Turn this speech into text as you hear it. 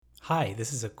Hi,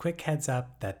 this is a quick heads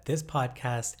up that this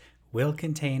podcast will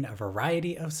contain a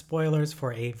variety of spoilers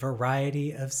for a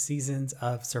variety of seasons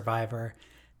of Survivor.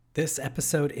 This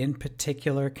episode in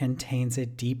particular contains a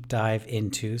deep dive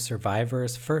into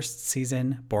Survivor's first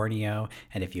season, Borneo,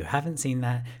 and if you haven't seen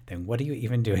that, then what are you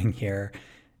even doing here?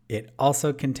 It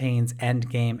also contains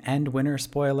endgame and winner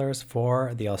spoilers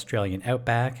for the Australian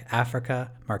Outback,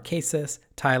 Africa, Marquesas,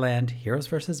 Thailand, Heroes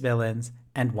vs. Villains,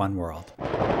 and One World.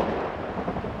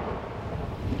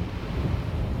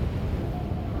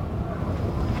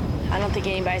 I don't think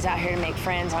anybody's out here to make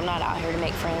friends. I'm not out here to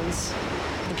make friends.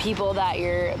 The people that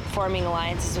you're forming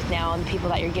alliances with now and the people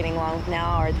that you're getting along with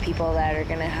now are the people that are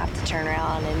gonna have to turn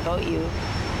around and vote you.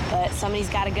 But somebody's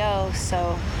gotta go,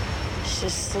 so it's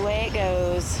just the way it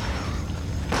goes.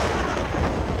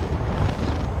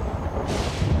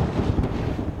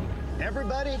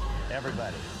 Everybody,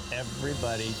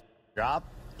 drop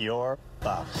your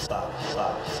buffs. Drop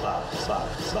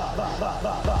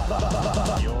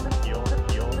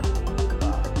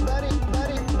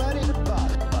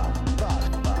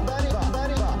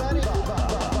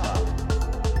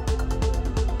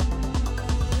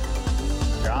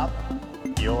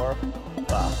your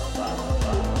buffs.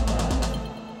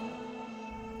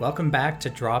 Welcome back to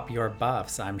Drop Your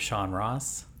Buffs. I'm Sean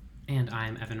Ross. And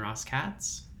I'm Evan Ross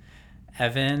Katz.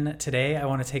 Evan, today I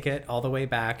want to take it all the way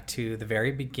back to the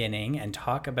very beginning and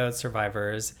talk about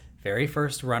Survivor's very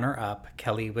first runner-up,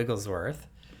 Kelly Wigglesworth.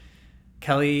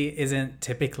 Kelly isn't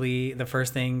typically the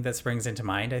first thing that springs into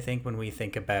mind, I think, when we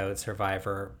think about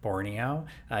Survivor Borneo.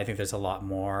 I think there's a lot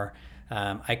more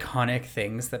iconic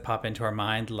things that pop into our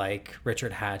mind, like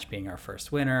Richard Hatch being our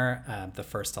first winner, the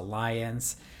first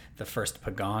alliance, the first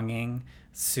pagonging,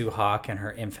 Sue Hawk and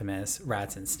her infamous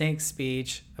Rats and Snakes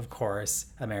speech, of course,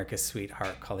 America's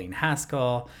sweetheart Colleen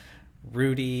Haskell,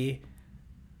 Rudy,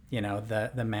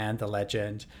 the man, the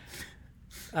legend.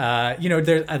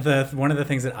 There's one of the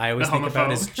things that I always think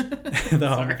about is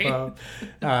the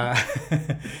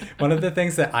homophobe. One of the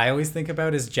things that I always think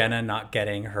about is Jenna not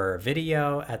getting her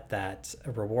video at that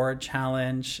reward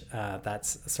challenge.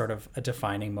 That's sort of a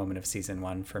defining moment of season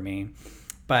one for me.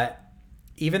 But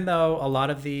even though a lot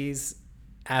of these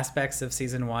aspects of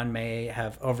season one may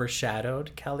have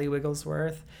overshadowed Kelly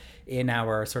Wigglesworth in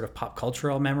our sort of pop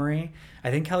cultural memory, I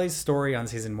think Kelly's story on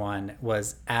season one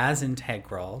was as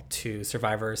integral to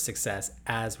Survivor's success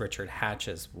as Richard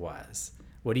Hatch's was.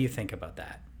 What do you think about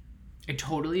that? I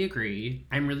totally agree.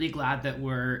 I'm really glad that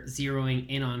we're zeroing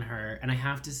in on her. And I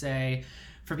have to say,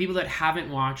 for people that haven't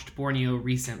watched Borneo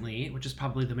recently, which is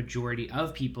probably the majority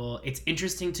of people, it's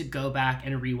interesting to go back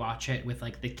and rewatch it with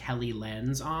like the Kelly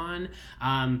lens on,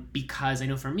 because I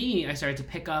know for me, I started to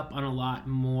pick up on a lot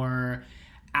more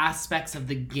aspects of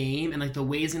the game and like the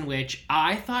ways in which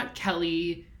I thought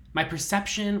Kelly, my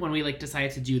perception when we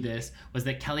decided to do this was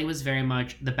that Kelly was very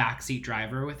much the backseat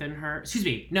driver within her.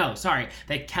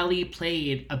 That Kelly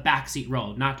played a backseat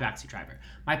role, not backseat driver.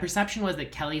 My perception was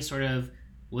that Kelly sort of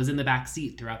was in the back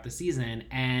seat throughout the season,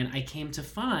 and I came to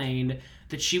find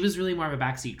that she was really more of a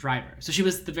backseat driver. So she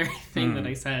was the very thing that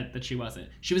I said that she wasn't.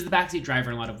 She was the backseat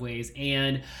driver in a lot of ways,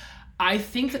 and I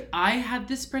think that I had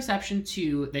this perception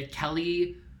too that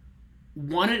Kelly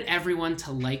wanted everyone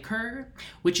to like her,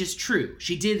 which is true.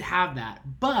 She did have that,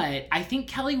 but I think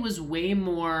Kelly was way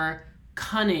more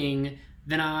cunning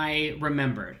than I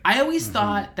remembered. I always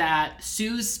thought that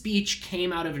Sue's speech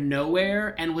came out of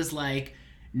nowhere and was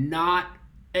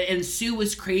and Sue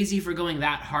was crazy for going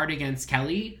that hard against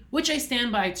Kelly, which I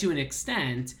stand by to an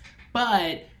extent,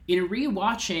 but in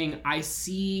rewatching, I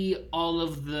see all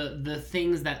of the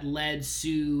things that led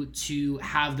Sue to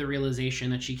have the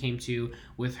realization that she came to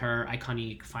with her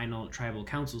iconic final tribal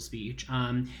council speech.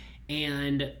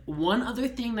 And one other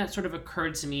thing that sort of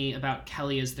occurred to me about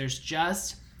Kelly is there's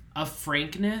just a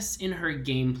frankness in her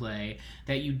gameplay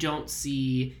that you don't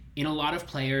see in a lot of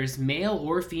players, male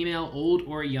or female, old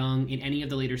or young, in any of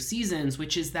the later seasons,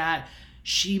 which is that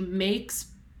she makes,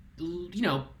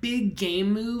 big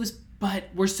game moves, but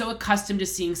we're so accustomed to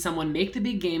seeing someone make the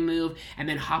big game move and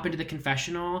then hop into the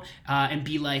confessional and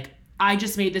be like, I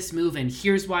just made this move and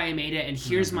here's why I made it and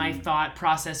here's my thought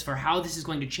process for how this is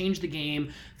going to change the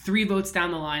game 3 votes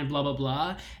down the line, blah, blah,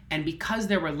 blah. And because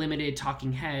there were limited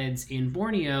talking heads in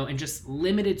Borneo and just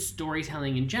limited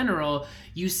storytelling in general,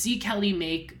 you see Kelly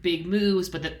make big moves,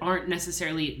 but that aren't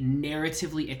necessarily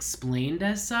narratively explained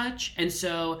as such. And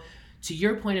so to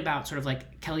your point about sort of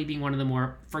like Kelly being one of the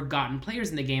more forgotten players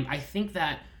in the game, I think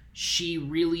that she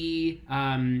really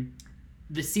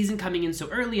the season coming in so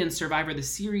early and Survivor the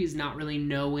series not really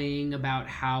knowing about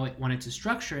how it wanted to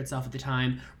structure itself at the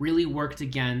time really worked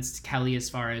against Kelly as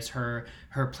far as her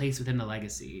place within the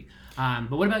legacy.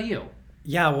 But what about you?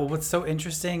 Yeah, well, what's so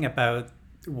interesting about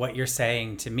what you're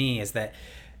saying to me is that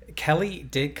Kelly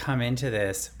did come into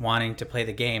this wanting to play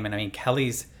the game. And I mean,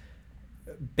 Kelly's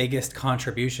biggest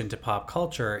contribution to pop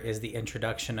culture is the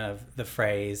introduction of the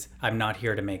phrase, "I'm not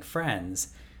here to make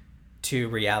friends," to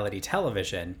reality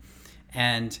television.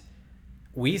 And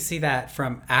we see that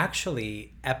from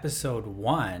actually episode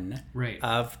 1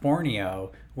 of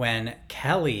Borneo, when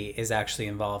Kelly is actually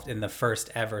involved in the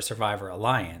first ever Survivor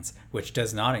Alliance, which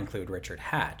does not include Richard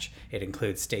Hatch. It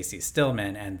includes Stacey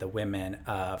Stillman and the women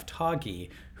of Toggy,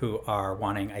 who are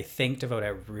wanting, I think, to vote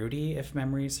out Rudy, if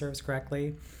memory serves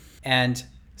correctly. And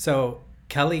so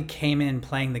Kelly came in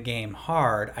playing the game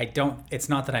hard. It's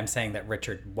not that I'm saying that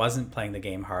Richard wasn't playing the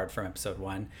game hard from episode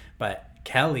 1, but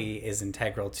Kelly is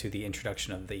integral to the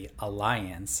introduction of the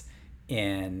Alliance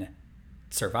in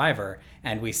Survivor.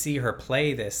 And we see her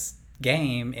play this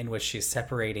game in which she's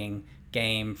separating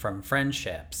game from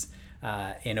friendships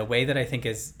in a way that I think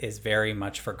is very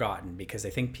much forgotten, because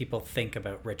I think people think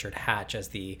about Richard Hatch as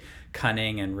the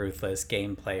cunning and ruthless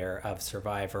game player of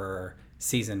Survivor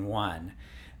season 1.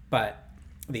 But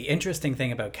the interesting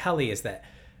thing about Kelly is that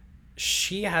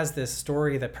she has this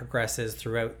story that progresses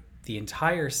throughout the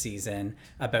entire season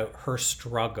about her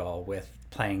struggle with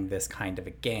playing this kind of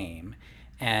a game.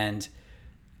 And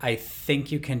I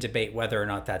think you can debate whether or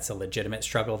not that's a legitimate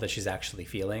struggle that she's actually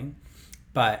feeling,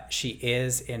 but she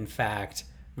is in fact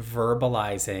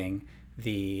verbalizing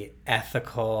the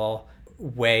ethical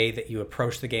way that you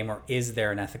approach the game, or is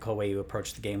there an ethical way you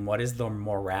approach the game? What is the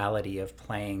morality of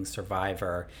playing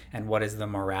Survivor, and what is the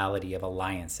morality of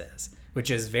alliances?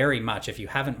 Which is very much, if you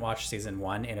haven't watched season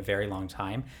 1 in a very long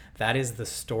time, that is the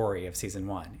story of season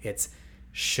 1. It's,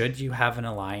 should you have an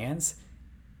alliance?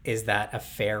 Is that a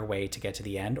fair way to get to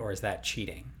the end, or is that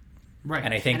cheating? Right.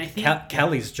 And I think,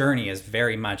 Kelly's journey is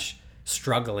very much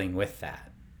struggling with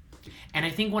that. And I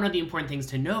think one of the important things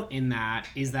to note in that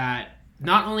is that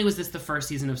not only was this the first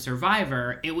season of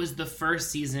Survivor, it was the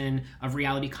first season of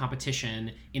reality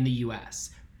competition in the U.S.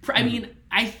 I mean,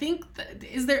 I think,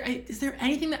 is there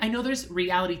anything that, I know there's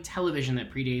reality television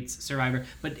that predates Survivor,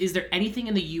 but is there anything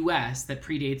in the U.S. that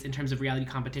predates in terms of reality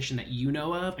competition that you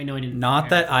know of? I know I didn't. Not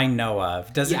that I know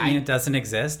of. Doesn't mean it doesn't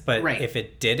exist, but right. If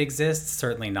it did exist,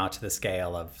 certainly not to the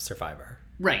scale of Survivor.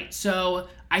 Right. So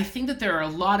I think that there are a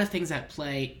lot of things at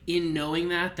play in knowing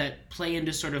that play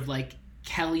into sort of like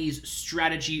Kelly's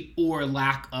strategy or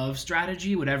lack of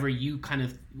strategy, however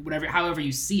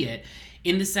you see it,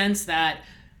 in the sense that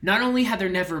not only had there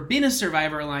never been a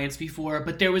Survivor Alliance before,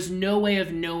 but there was no way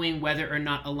of knowing whether or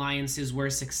not alliances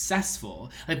were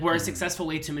successful, a successful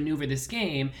way to maneuver this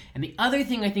game. And the other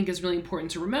thing I think is really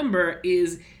important to remember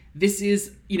is this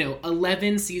is,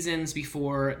 11 seasons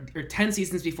before, or 10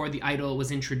 seasons before The Idol was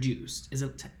introduced.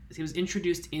 It was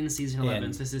introduced in season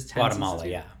 11, so this is 10 Guatemala,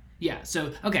 seasons. yeah. Yeah,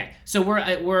 so, okay. So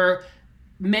we're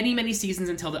many, many seasons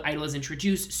until The Idol is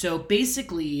introduced. So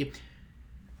basically,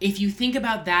 if you think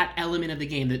about that element of the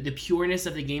game, the pureness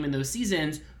of the game in those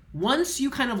seasons, once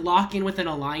you kind of lock in with an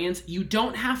alliance, you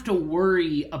don't have to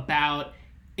worry about,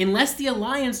 unless the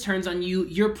alliance turns on you,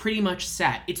 you're pretty much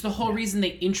set. It's the whole reason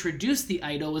they introduced The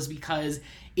Idol was because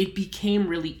it became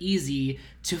really easy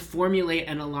to formulate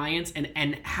an alliance and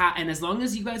as long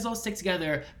as you guys all stick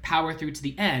together, power through to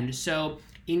the end. So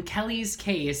in Kelly's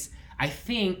case, I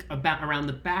think around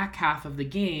the back half of the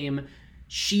game,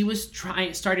 she was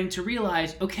starting to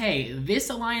realize, okay, this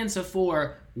alliance of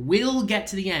 4 will get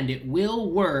to the end. It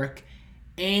will work.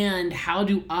 And how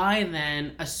do I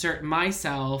then assert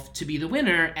myself to be the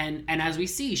winner? And as we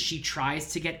see, she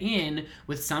tries to get in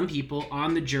with some people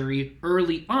on the jury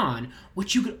early on,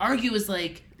 which you could argue is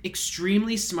like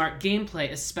extremely smart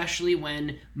gameplay, especially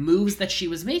when moves that she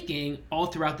was making all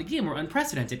throughout the game were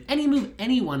unprecedented. Any move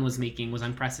anyone was making was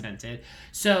unprecedented.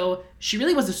 So she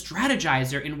really was a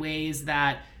strategizer in ways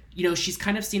that, she's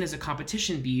kind of seen as a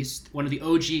competition beast, one of the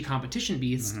OG competition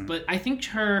beasts, but I think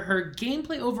her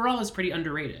gameplay overall is pretty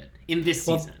underrated in this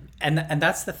season. And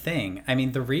that's the thing. I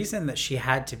mean, the reason that she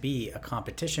had to be a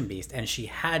competition beast, and she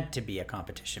had to be a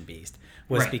competition beast,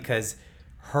 was because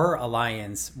her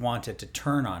alliance wanted to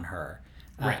turn on her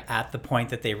at the point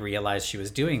that they realized she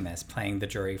was doing this, playing the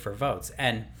jury for votes.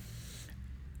 And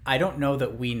I don't know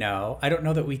that we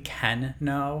can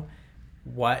know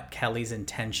what Kelly's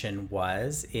intention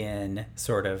was in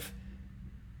sort of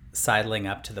sidling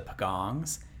up to the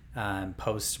Pagongs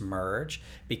post-merge,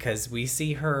 because we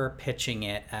see her pitching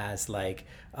it as like,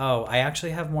 oh, I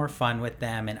actually have more fun with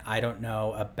them, and I don't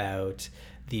know about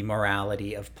the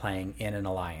morality of playing in an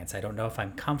alliance. I don't know if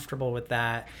I'm comfortable with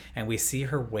that. And we see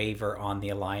her waver on the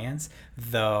alliance,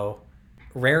 though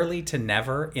rarely to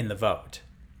never in the vote.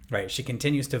 Right. She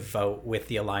continues to vote with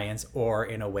the alliance or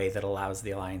in a way that allows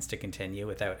the alliance to continue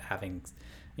without having,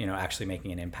 actually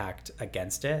making an impact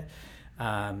against it.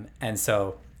 And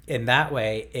so in that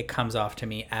way, it comes off to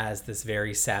me as this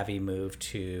very savvy move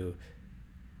to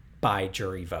buy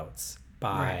jury votes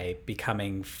by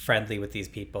becoming friendly with these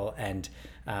people and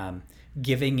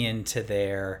giving in to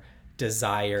their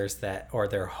desires or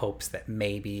their hopes that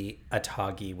maybe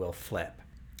Atagi will flip.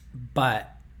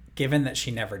 But given that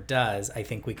she never does, I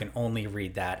think we can only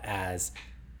read that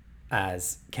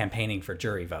as campaigning for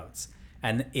jury votes.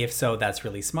 And if so, that's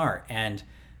really smart. And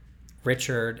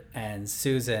Richard and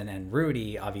Susan and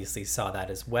Rudy obviously saw that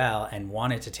as well and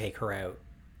wanted to take her out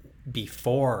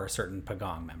before certain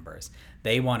Pagong members.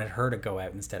 They wanted her to go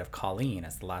out instead of Colleen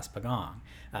as the last Pagong.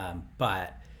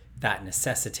 But that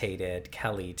necessitated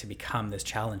Kelly to become this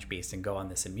challenge beast and go on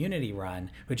this immunity run,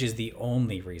 which is the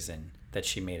only reason that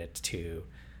she made it to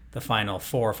the final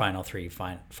 4, final 3,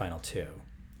 final 2.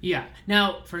 Yeah.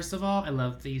 Now, first of all, I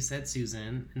love that you said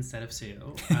Susan instead of Sue,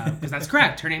 because that's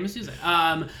correct. Her name is Susan.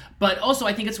 But also,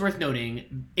 I think it's worth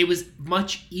noting, it was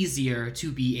much easier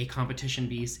to be a competition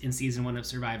beast in season 1 of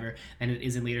Survivor than it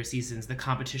is in later seasons. The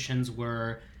competitions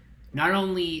were not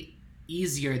only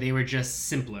easier, they were just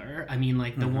simpler. I mean,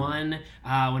 like the one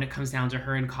when it comes down to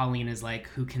her and Colleen is like,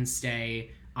 who can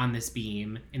stay on this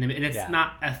beam, and it's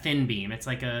not a thin beam, it's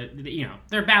like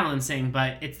they're balancing,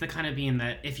 but it's the kind of beam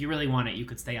that if you really want it, you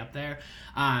could stay up there.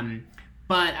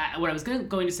 But what I was going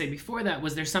to say before that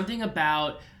was there's something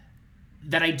about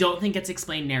that I don't think gets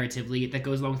explained narratively that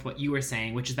goes along with what you were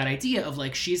saying, which is that idea of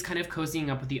like she's kind of cozying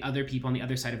up with the other people on the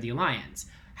other side of the alliance.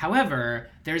 However,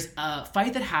 there's a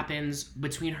fight that happens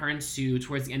between her and Sue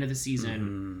towards the end of the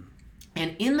season.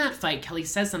 And in that fight, Kelly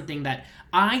says something that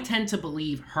I tend to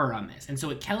believe her on this. And so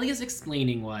what Kelly is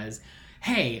explaining was,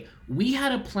 hey, we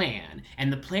had a plan.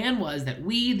 And the plan was that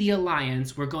we, the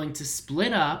Alliance, were going to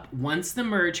split up once the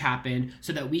merge happened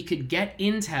so that we could get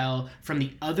intel from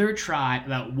the other tribe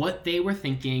about what they were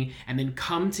thinking and then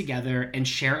come together and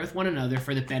share it with one another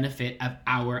for the benefit of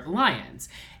our alliance.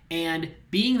 And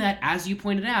being that, as you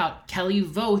pointed out, Kelly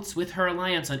votes with her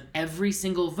alliance on every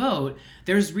single vote,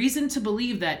 there's reason to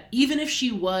believe that even if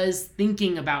she was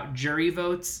thinking about jury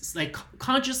votes, like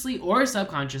consciously or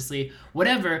subconsciously,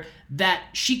 whatever, that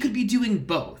she could be doing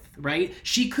both, right?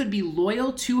 She could be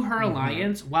loyal to her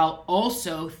alliance while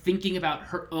also thinking about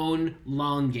her own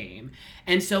long game.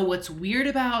 And so what's weird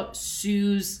about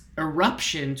Sue's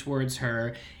eruption towards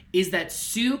her is that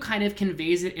Sue kind of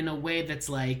conveys it in a way that's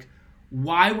like,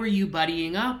 why were you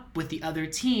buddying up with the other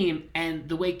team? And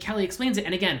the way Kelly explains it,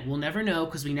 and again, we'll never know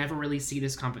because we never really see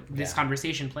this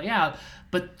conversation play out.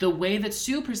 But the way that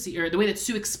Sue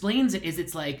explains it is,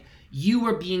 it's like you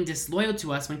were being disloyal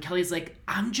to us. When Kelly's like,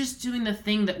 I'm just doing the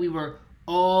thing that we were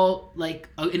all like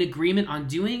in agreement on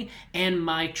doing, and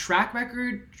my track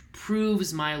record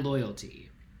proves my loyalty.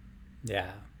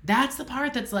 Yeah, that's the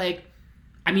part that's like,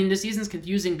 I mean, the season's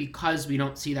confusing because we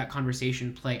don't see that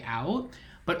conversation play out.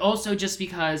 But also just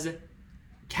because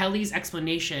Kelly's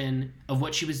explanation of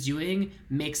what she was doing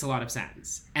makes a lot of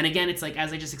sense. And again, it's like,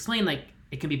 as I just explained, like,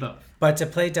 it can be both. But to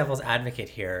play devil's advocate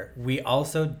here, we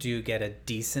also do get a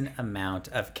decent amount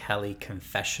of Kelly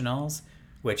confessionals,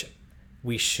 which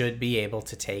we should be able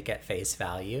to take at face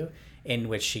value, in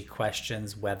which she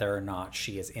questions whether or not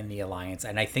she is in the alliance.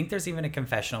 And I think there's even a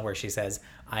confessional where she says,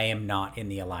 I am not in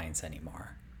the alliance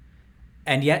anymore.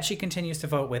 And yet she continues to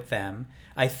vote with them.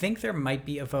 I think there might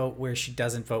be a vote where she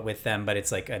doesn't vote with them, but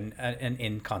it's like an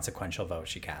inconsequential vote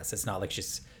she casts. It's not like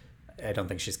I don't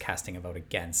think she's casting a vote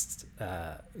against,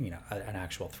 an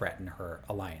actual threat in her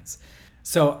alliance.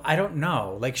 So I don't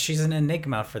know. Like, she's an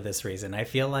enigma for this reason. I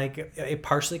feel like it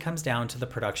partially comes down to the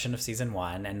production of season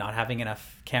 1 and not having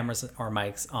enough cameras or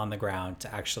mics on the ground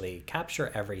to actually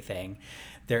capture everything.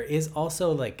 There is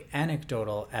also like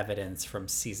anecdotal evidence from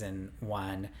season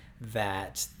 1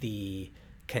 that the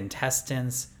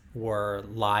contestants were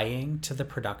lying to the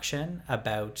production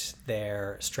about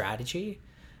their strategy,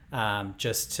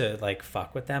 just to like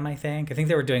fuck with them. I think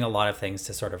they were doing a lot of things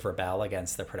to sort of rebel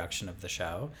against the production of the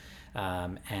show,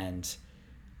 and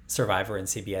Survivor and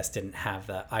CBS didn't have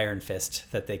the iron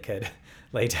fist that they could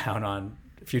lay down on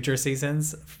future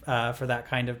seasons for that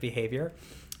kind of behavior.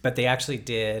 But they actually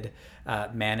did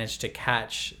manage to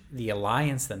catch the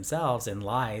alliance themselves in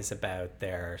lies about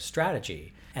their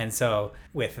strategy. And so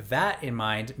with that in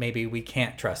mind, maybe we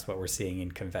can't trust what we're seeing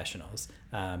in confessionals,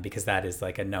 because that is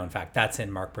like a known fact. That's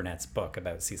in Mark Burnett's book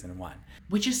about season 1.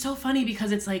 Which is so funny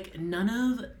because it's like none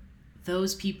of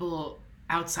those people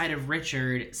outside of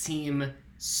Richard seem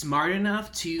smart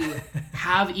enough to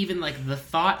have even like the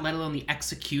thought, let alone the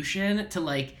execution, to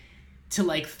like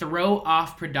throw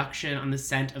off production on the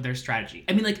scent of their strategy.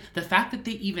 I mean, like, the fact that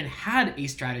they even had a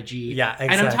strategy. Yeah,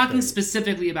 exactly. And I'm talking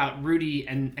specifically about Rudy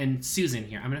and Susan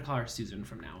here. I'm going to call her Susan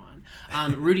from now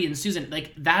on. Rudy and Susan,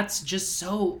 like, that's just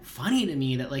so funny to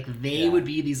me that, like, they would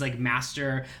be these, like,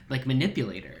 master, like,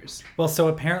 manipulators. Well, so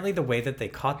apparently the way that they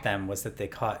caught them was that they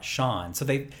caught Sean. So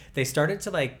they started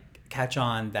to, like, catch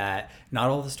on that not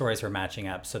all the stories were matching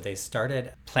up, so they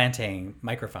started planting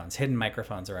hidden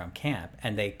microphones around camp,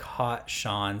 and they caught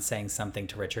Sean saying something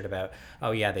to Richard about,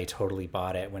 oh yeah, they totally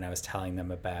bought it when I was telling them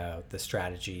about the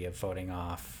strategy of voting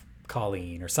off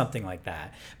Colleen or something like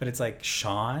that. But it's like,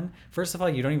 Sean, first of all,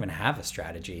 you don't even have a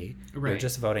strategy. Right. You're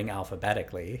just voting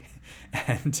alphabetically.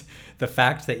 And the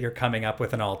fact that you're coming up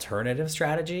with an alternative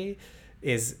strategy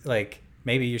is like,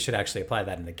 maybe you should actually apply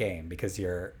that in the game, because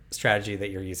your strategy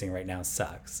that you're using right now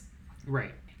sucks.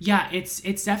 Right. Yeah, it's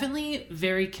definitely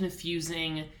very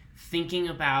confusing thinking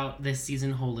about this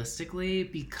season holistically,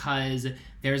 because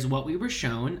there's what we were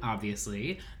shown,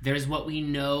 obviously. There's what we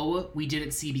know we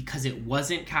didn't see because it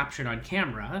wasn't captured on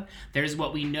camera. There's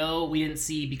what we know we didn't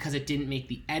see because it didn't make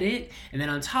the edit. And then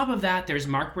on top of that, there's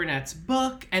Mark Burnett's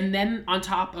book. And then on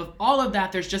top of all of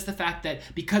that, there's just the fact that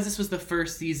because this was the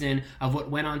first season of what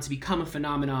went on to become a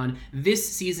phenomenon,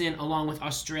 this season, along with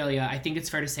Australia, I think it's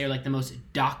fair to say are like the most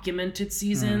documented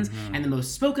seasons and the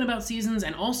most spoken about seasons.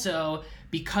 And also,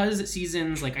 because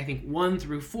seasons like I think 1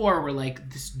 through 4 were like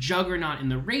this juggernaut in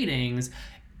the ratings,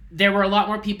 there were a lot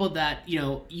more people that, you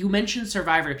know, you mentioned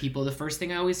Survivor people. The first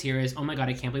thing I always hear is, oh my God,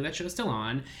 I can't believe that show is still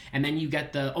on. And then you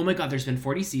get the, oh my God, there's been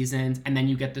 40 seasons. And then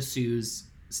you get the Sue's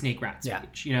snake rat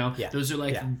speech, you know? Yeah. Those are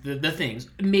like the things.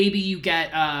 Maybe you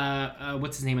get,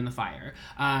 what's his name in The Fire?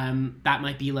 That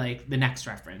might be like the next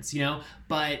reference, you know?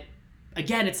 But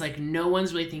again, it's like no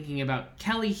one's really thinking about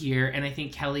Kelly here. And I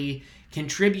think Kelly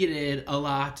contributed a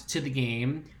lot to the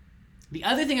game. The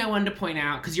other thing I wanted to point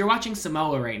out, because you're watching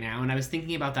Samoa right now, and I was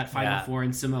thinking about that Final Four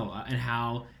in Samoa and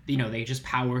how, you know, they just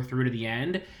power through to the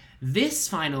end. This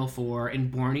Final Four in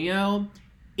Borneo,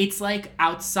 it's like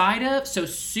outside of... So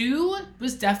Sue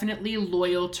was definitely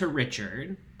loyal to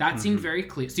Richard. That seemed very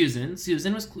clear. Susan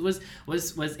was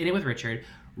in it with Richard.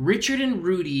 Richard and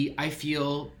Rudy, I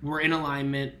feel, were in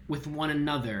alignment with one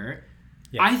another.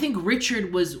 Yeah. I think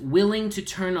Richard was willing to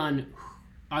turn on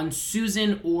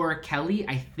Susan or Kelly,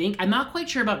 I think. I'm not quite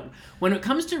sure about... When it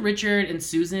comes to Richard and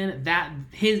Susan, that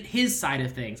his side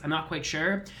of things, I'm not quite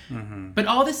sure. But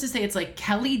all this to say, it's like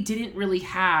Kelly didn't really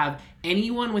have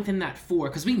anyone within that 4,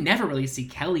 because we never really see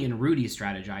Kelly and Rudy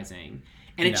strategizing.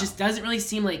 And it just doesn't really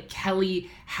seem like Kelly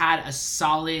had a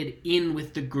solid in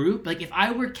with the group. Like, if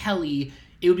I were Kelly,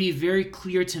 it would be very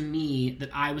clear to me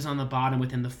that I was on the bottom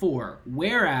within the 4.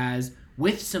 Whereas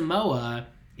with Samoa,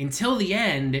 until the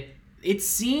end, it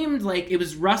seemed like it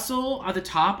was Russell at the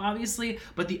top, obviously,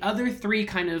 but the other 3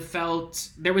 kind of felt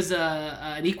there was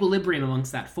an equilibrium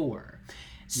amongst that 4.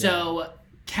 So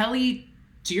Kelly,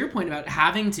 to your point about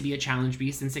having to be a challenge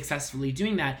beast and successfully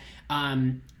doing that,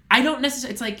 I don't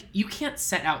necessarily... It's like, you can't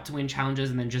set out to win challenges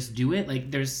and then just do it.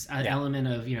 Like, there's an element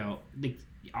of, you know, like,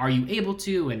 are you able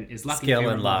to, and is luck skill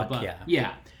and luck, blah, blah, blah.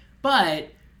 Yeah.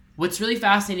 But what's really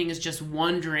fascinating is just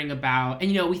wondering about,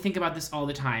 and you know, we think about this all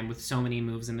the time with so many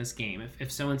moves in this game,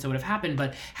 if so-and-so would have happened,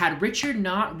 but had Richard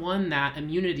not won that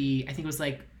immunity, I think it was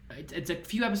like, it's a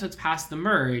few episodes past the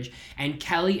merge, and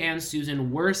Kelly and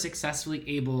Susan were successfully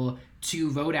able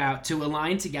to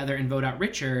align together and vote out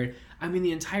Richard, I mean,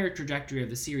 the entire trajectory of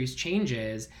the series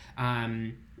changes,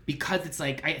 because it's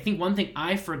like, I think one thing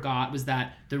I forgot was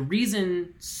that the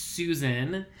reason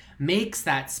Susan makes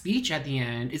that speech at the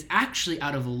end is actually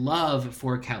out of love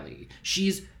for Kelly.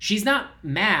 She's not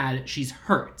mad, she's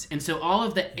hurt. And so all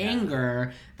of the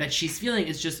anger that she's feeling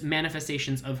is just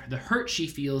manifestations of the hurt she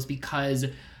feels because,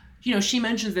 you know, she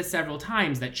mentions this several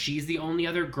times that she's the only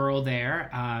other girl there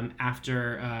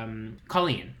after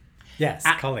Colleen. Yes,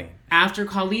 Colleen. After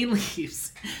Colleen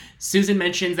leaves, Susan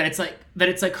mentions that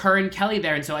it's like her and Kelly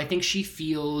there, and so I think she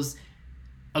feels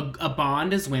a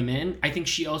bond as women. I think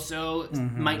she also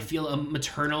might feel a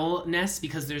maternalness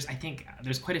because there's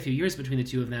quite a few years between the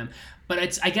two of them.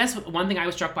 But I guess one thing I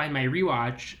was struck by in my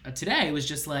rewatch today was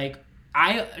just like,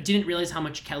 I didn't realize how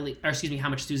much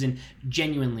Susan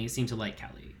genuinely seemed to like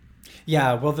Kelly.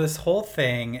 Yeah, well, this whole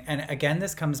thing, and again,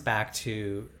 this comes back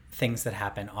to things that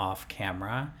happen off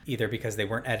camera, either because they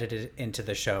weren't edited into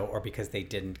the show or because they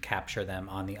didn't capture them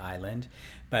on the island.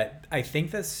 But I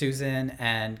think the Susan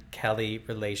and Kelly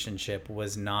relationship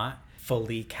was not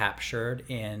fully captured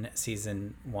in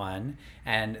season 1.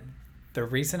 And The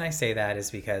reason I say that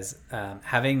is because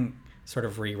having sort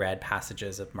of reread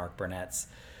passages of Mark Burnett's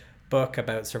book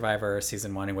about Survivor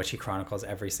season 1, in which he chronicles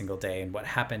every single day and what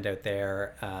happened out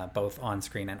there, both on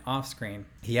screen and off screen,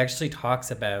 he actually talks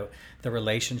about the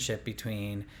relationship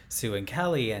between Sue and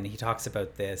Kelly, and he talks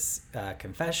about this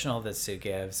confessional that Sue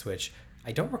gives, which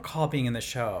I don't recall being in the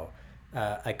show.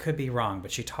 I could be wrong,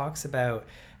 but she talks about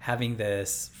having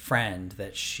this friend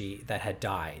that had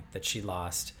died, that she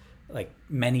lost like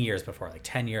many years before, like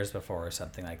 10 years before or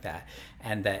something like that,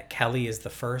 and that Kelly is the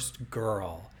first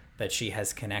girl that she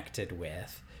has connected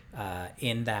with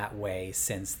in that way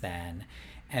since then.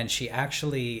 And she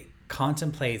actually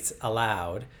contemplates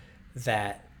aloud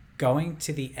that going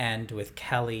to the end with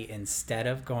Kelly instead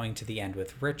of going to the end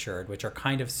with Richard, which are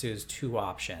kind of Sue's two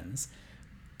options,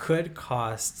 could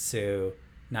cost Sue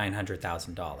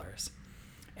 $900,000.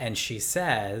 And she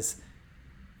says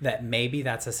that maybe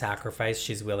that's a sacrifice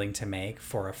she's willing to make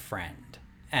for a friend.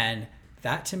 And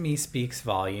that to me speaks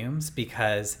volumes,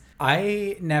 because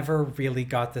I never really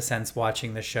got the sense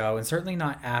watching the show, and certainly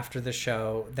not after the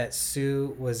show, that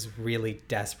Sue was really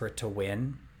desperate to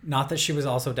win. Not that she was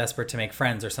also desperate to make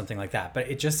friends or something like that, but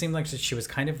it just seemed like she was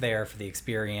kind of there for the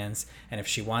experience, and if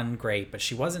she won, great, but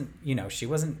she wasn't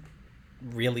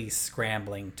really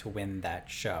scrambling to win that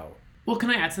show. Well,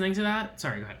 can I add something to that?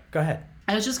 Sorry, go ahead. Go ahead.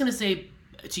 I was just going to say,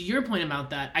 to your point about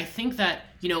that, I think that,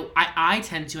 I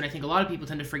tend to, and I think a lot of people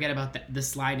tend to forget about the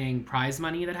sliding prize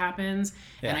money that happens.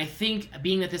 Yeah. And I think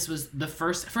being that this was the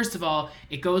first of all,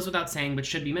 it goes without saying, but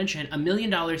should be mentioned, $1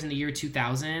 million in the year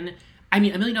 2000. I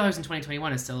mean, $1 million in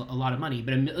 2021 is still a lot of money,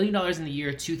 but $1 million in the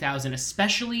year 2000,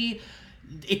 especially,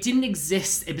 it didn't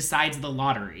exist besides the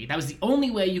lottery. That was the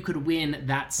only way you could win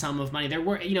that sum of money. There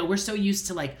were, we're so used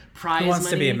to like prize money. Who Wants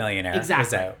to Be a Millionaire? Exactly.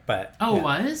 Was out, but oh, yeah. It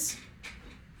was?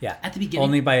 Yeah. At the beginning?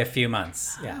 Only by a few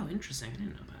months. Oh, yeah. Interesting. I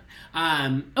didn't know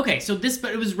that. Okay, so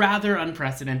but it was rather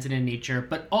unprecedented in nature,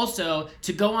 but also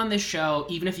to go on this show,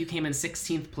 even if you came in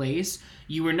 16th place,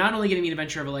 you were not only getting the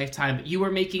adventure of a lifetime, but you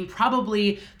were making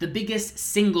probably the biggest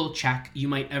single check you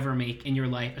might ever make in your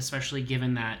life, especially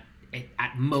given that it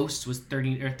at most was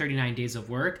 30 or 39 days of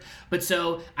work. But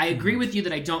so I agree with you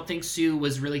that I don't think Sue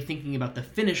was really thinking about the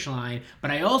finish line, but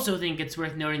I also think it's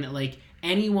worth noting that like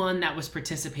anyone that was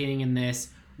participating in this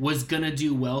was gonna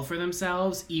do well for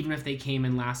themselves, even if they came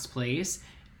in last place,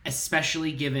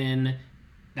 especially given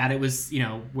that it was,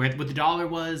 what the dollar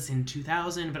was in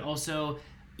 2000, but also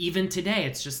even today,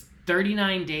 it's just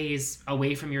 39 days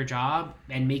away from your job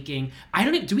and making,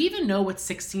 do we even know what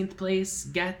 16th place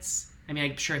gets? I mean,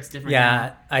 I'm sure it's different. Yeah,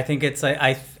 now. I think it's like,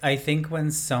 I think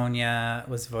when Sonia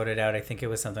was voted out, I think it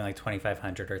was something like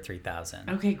 2,500 or 3,000.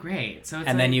 Okay, great. So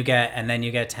it's then you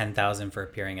get 10,000 for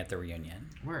appearing at the reunion.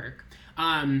 Work.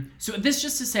 So this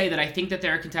just to say that I think that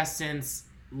there are contestants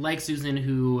like Susan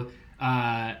who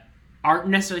aren't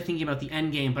necessarily thinking about the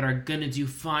end game, but are going to do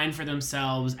fine for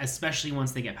themselves, especially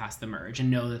once they get past the merge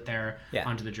and know that they're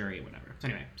onto the jury or whatever. So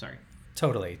anyway, sorry.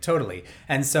 Totally.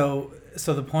 And so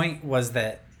the point was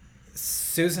that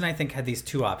Susan, I think, had these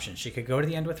two options. She could go to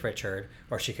the end with Richard,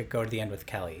 or she could go to the end with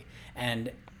Kelly.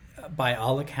 And by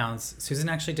all accounts, Susan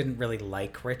actually didn't really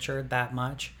like Richard that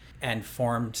much and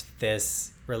formed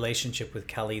this relationship with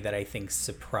Kelly that I think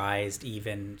surprised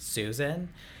even Susan.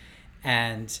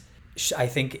 And I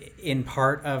think in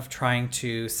part of trying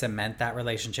to cement that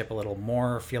relationship a little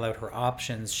more, feel out her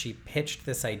options, she pitched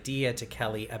this idea to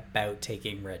Kelly about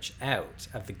taking Rich out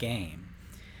of the game.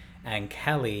 And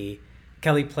Kelly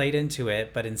played into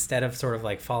it, but instead of sort of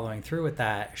like following through with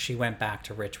that, she went back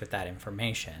to Rich with that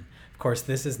information. Of course,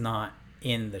 this is not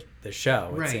in the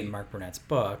show. It's in Mark Burnett's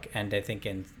book, and I think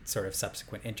in sort of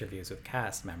subsequent interviews with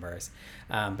cast members.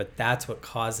 But that's what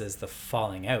causes the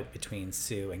falling out between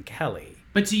Sue and Kelly.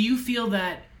 But do you feel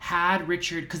that had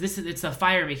Richard, because it's a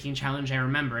fire making challenge, I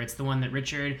remember. It's the one that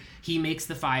Richard, he makes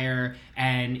the fire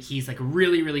and he's like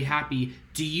really, really happy.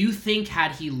 Do you think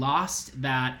had he lost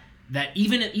that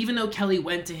even though Kelly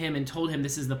went to him and told him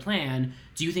this is the plan,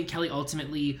 do you think Kelly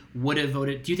ultimately would have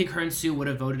voted? Do you think her and Sue would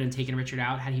have voted and taken Richard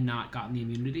out had he not gotten the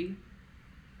immunity?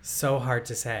 So hard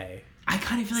to say. I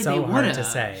kind of feel like they would have. So hard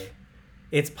to say.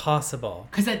 It's possible.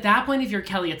 Because at that point, if you're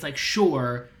Kelly, it's like,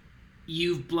 sure,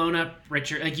 you've blown up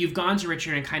Richard. Like, you've gone to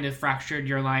Richard and kind of fractured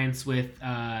your alliance with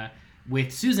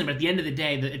Susan. But at the end of the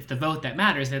day, it's the vote that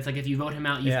matters. And it's like, if you vote him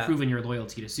out, you've proven your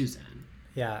loyalty to Susan.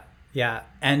 Yeah,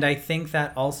 and I think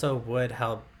that also would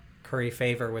help curry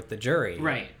favor with the jury.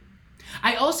 Right.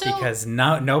 I also... Because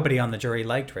nobody on the jury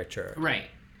liked Richard. Right.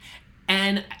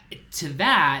 And to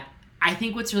that, I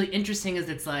think what's really interesting is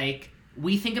it's like,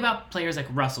 we think about players like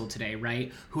Russell today,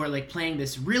 right? Who are like playing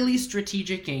this really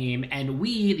strategic game, and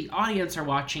we, the audience, are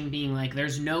watching being like,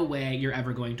 there's no way you're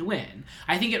ever going to win.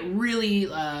 I think it really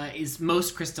is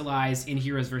most crystallized in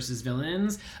Heroes versus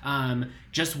Villains.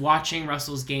 Just watching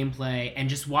Russell's gameplay and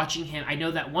just watching him. I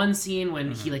know that one scene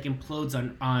when he like implodes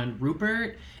on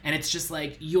Rupert, and it's just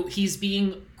like he's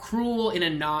being cruel in a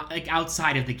not like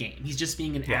outside of the game. He's just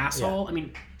being an asshole. I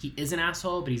mean, he is an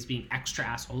asshole, but he's being extra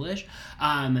asshole-ish.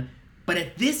 But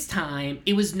at this time,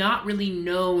 it was not really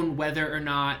known whether or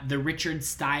not the Richard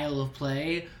style of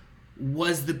play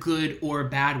was the good or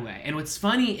bad way. And what's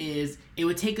funny is it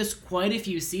would take us quite a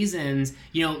few seasons,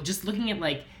 you know, just looking at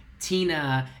like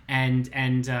Tina and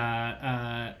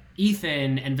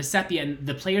Ethan and Vecepia and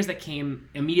the players that came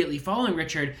immediately following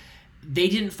Richard. They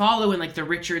didn't follow in like the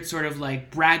Richard sort of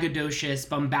like braggadocious,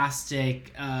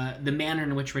 bombastic, the manner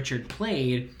in which Richard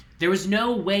played. There was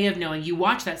no way of knowing. You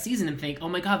watch that season and think, oh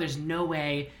my God, there's no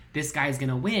way this guy's going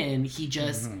to win. He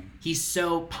just, he's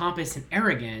so pompous and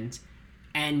arrogant.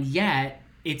 And yet,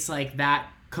 it's like that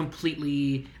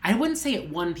completely, I wouldn't say it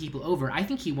won people over. I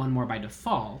think he won more by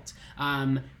default.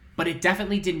 But it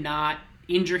definitely did not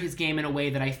injure his game in a way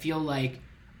that I feel like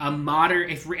a modern,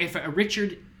 if a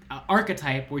Richard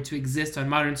archetype were to exist on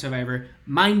Modern Survivor,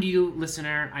 mind you,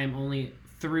 listener, I am only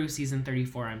through season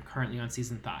 34. I'm currently on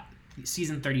season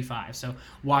 35, so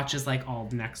watch as like all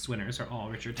the next winners are all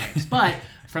Richard types. But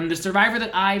from the Survivor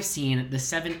that I've seen, the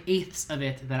 7/8 of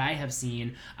it that I have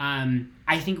seen,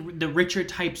 I think the Richard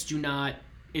types do not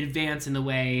advance in the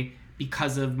way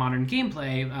because of modern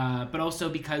gameplay, but also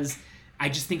because I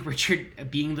just think Richard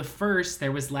being the first,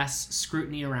 there was less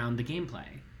scrutiny around the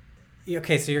gameplay.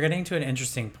 Okay, so you're getting to an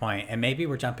interesting point, and maybe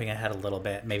we're jumping ahead a little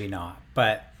bit, maybe not,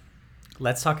 but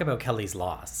let's talk about Kelly's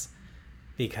loss.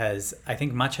 Because I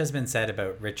think much has been said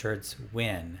about Richard's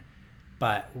win,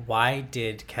 but why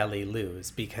did Kelly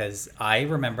lose? Because I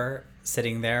remember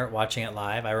sitting there watching it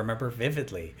live. I remember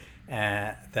vividly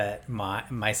that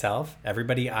myself,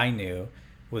 everybody I knew,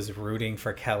 was rooting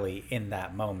for Kelly in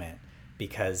that moment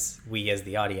because we as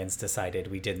the audience decided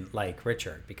we didn't like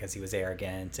Richard because he was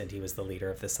arrogant and he was the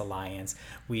leader of this alliance.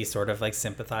 We sort of like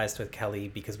sympathized with Kelly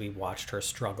because we watched her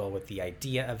struggle with the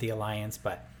idea of the alliance,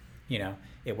 but you know,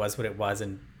 it was what it was,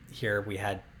 and here we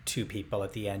had two people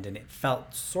at the end, and it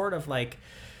felt sort of like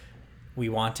we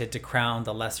wanted to crown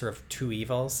the lesser of two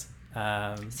evils.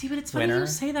 See, but it's funny you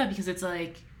say that because it's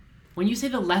like, when you say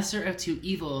the lesser of two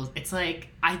evils, it's like,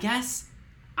 I guess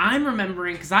I'm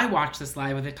remembering, because I watched this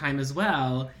live at the time as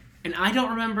well, and I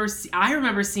don't remember, I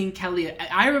remember seeing Kelly,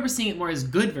 I remember seeing it more as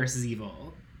good versus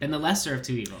evil than the lesser of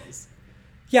two evils.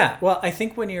 Yeah, well, I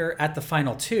think when you're at the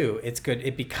final two, it's good.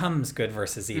 It becomes good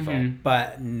versus evil.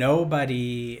 But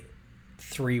nobody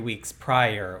 3 weeks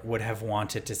prior would have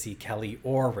wanted to see Kelly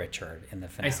or Richard in the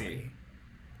finale. I see.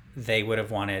 They would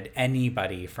have wanted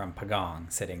anybody from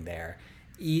Pagong sitting there.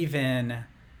 Even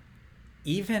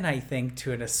I think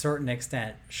to a certain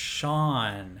extent,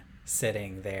 Sean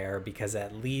sitting there because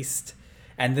at least,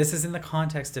 and this is in the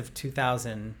context of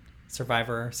 2000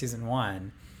 Survivor Season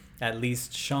 1, at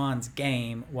least Sean's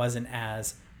game wasn't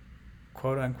as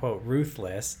quote-unquote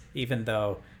ruthless, even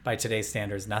though by today's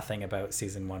standards nothing about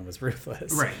season 1 was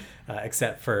ruthless, right?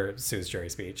 Except for Sue's jury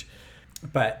speech.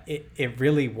 But it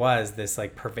really was this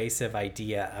like pervasive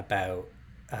idea about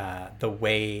the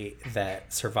way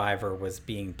that Survivor was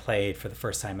being played for the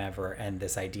first time ever, and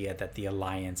this idea that the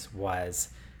alliance was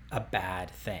a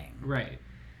bad thing, right?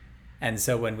 And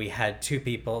so when we had two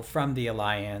people from the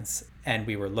alliance and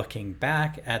we were looking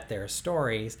back at their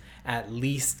stories, at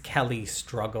least Kelly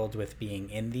struggled with being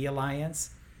in the alliance.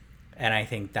 And I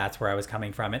think that's where I was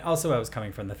coming from. And also I was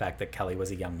coming from the fact that Kelly was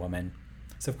a young woman.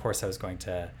 So of course I was going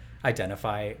to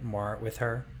identify more with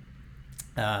her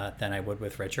than I would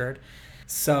with Richard.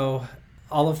 So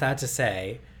all of that to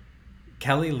say,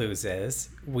 Kelly loses.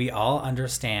 We all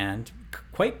understand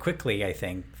quite quickly, I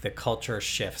think, the culture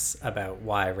shifts about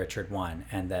why Richard won,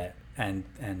 and that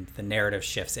and the narrative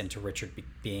shifts into Richard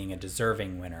being a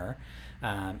deserving winner.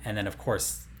 And then, of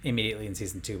course, immediately in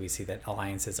season 2, we see that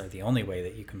alliances are the only way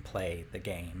that you can play the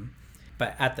game.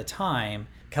 But at the time,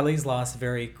 Kelly's loss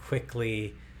very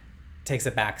quickly takes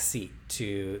a back seat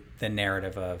to the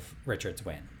narrative of Richard's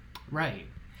win. Right.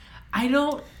 I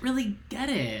don't really get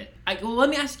it. Well, let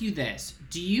me ask you this.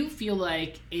 Do you feel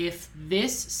like if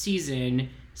this season,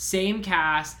 same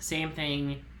cast, same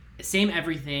thing, same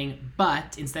everything,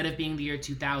 but instead of being the year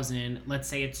 2000, let's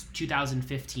say it's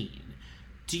 2015,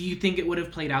 do you think it would have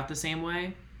played out the same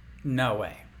way? No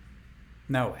way.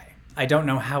 No way. I don't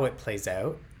know how it plays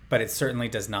out, but it certainly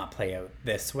does not play out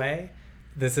this way.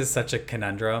 This is such a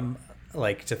conundrum.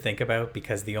 like to think about,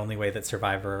 because the only way that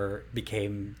Survivor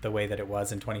became the way that it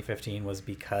was in 2015 was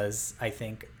because, I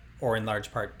think, or in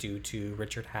large part due to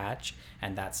Richard Hatch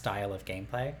and that style of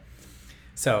gameplay.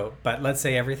 So, but let's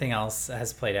say everything else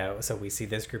has played out. So we see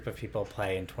this group of people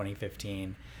play in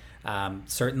 2015.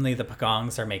 Certainly the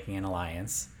Pagongs are making an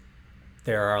alliance.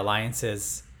 There are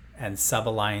alliances and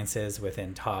sub-alliances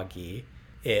within Tagi.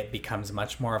 It becomes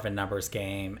much more of a numbers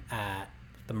game at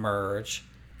the merge.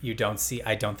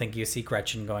 I don't think you see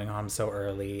Gretchen going home so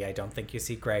early. I don't think you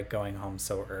see Greg going home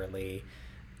so early.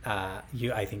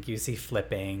 I think you see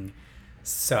flipping.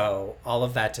 So all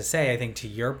of that to say, I think to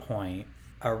your point,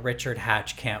 a Richard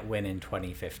Hatch can't win in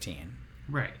 2015.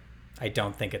 Right. I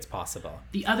don't think it's possible.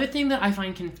 The other thing that I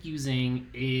find confusing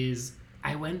is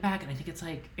I went back and I think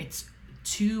it's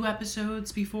 2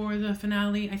 episodes before the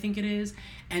finale, I think it is,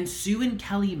 and Sue and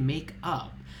Kelly make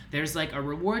up. There's like a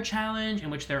reward challenge in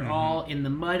which they're all in the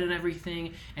mud and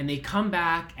everything, and they come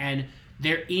back and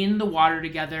they're in the water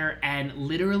together, and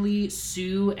literally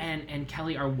Sue and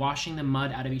Kelly are washing the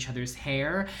mud out of each other's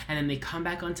hair, and then they come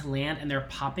back onto land and they're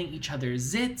popping each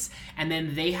other's zits, and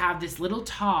then they have this little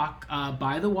talk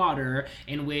by the water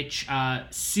in which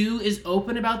Sue is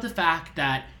open about the fact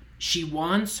that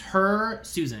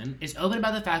Susan is open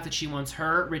about the fact that she wants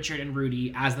her, Richard, and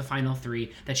Rudy as the final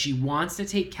 3, that she wants to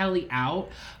take Kelly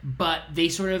out, but they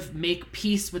sort of make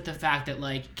peace with the fact that,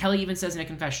 like, Kelly even says in a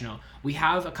confessional, we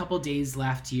have a couple days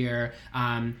left here.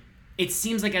 It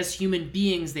seems like as human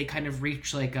beings, they kind of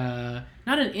reach like not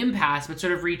an impasse, but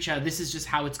sort of reach this is just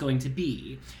how it's going to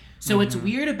be. So it's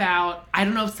weird about, I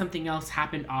don't know if something else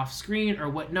happened off screen or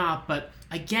whatnot, but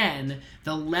again,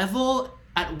 the level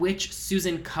at which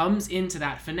Susan comes into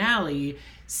that finale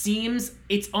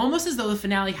it's almost as though the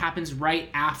finale happens right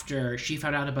after she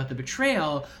found out about the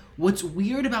betrayal. What's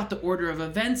weird about the order of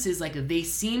events is like they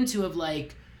seem to have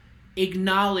like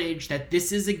acknowledged that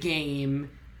this is a game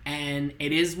and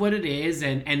it is what it is,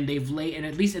 and they've laid, and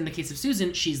at least in the case of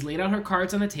Susan, she's laid out her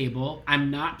cards on the table. I'm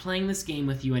not playing this game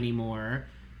with you anymore,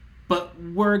 but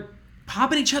we're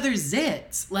popping each other's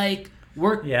zits. Like,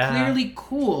 we're clearly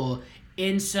cool.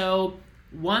 And so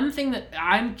one thing that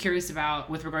I'm curious about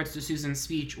with regards to Susan's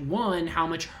speech, 1, how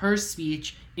much her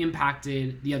speech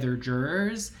impacted the other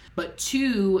jurors, but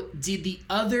 2, did the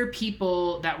other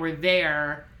people that were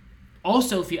there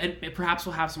also feel, and perhaps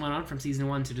we'll have someone on from season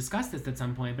 1 to discuss this at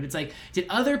some point, but it's like, did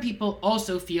other people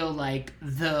also feel like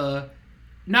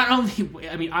not only,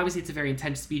 I mean, obviously it's a very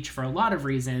intense speech for a lot of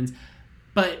reasons,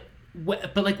 but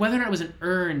like whether or not it was an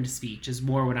earned speech is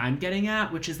more what I'm getting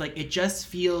at, which is like, it just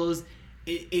feels,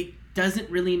 it doesn't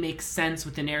really make sense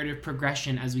with the narrative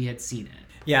progression as we had seen it.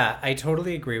 Yeah, I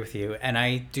totally agree with you. And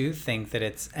I do think that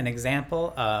it's an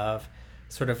example of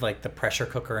sort of like the pressure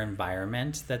cooker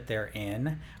environment that they're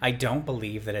in. I don't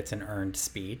believe that it's an earned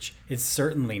speech. It's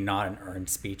certainly not an earned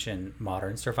speech in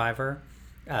modern Survivor.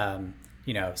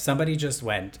 Somebody just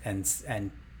went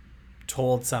and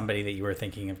told somebody that you were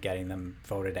thinking of getting them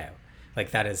voted out.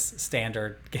 Like, that is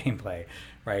standard gameplay,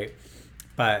 right?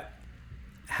 But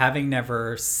having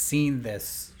never seen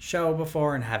this show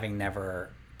before and having never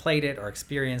played it or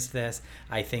experienced this,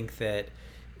 I think that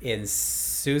in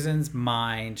Susan's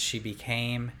mind, she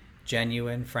became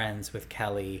genuine friends with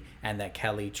Kelly and that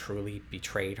Kelly truly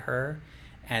betrayed her.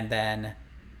 And then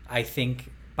I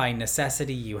think by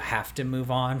necessity, you have to move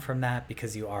on from that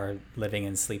because you are living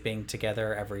and sleeping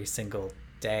together every single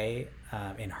day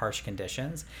in harsh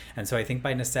conditions. And so I think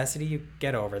by necessity, you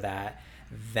get over that.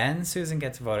 Then Susan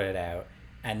gets voted out.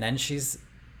 And then she's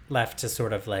left to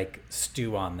sort of like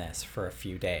stew on this for a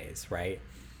few days, right?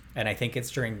 And I think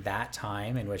it's during that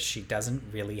time in which she doesn't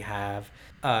really have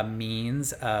a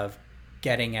means of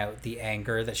getting out the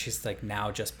anger that she's like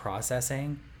now just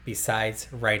processing, besides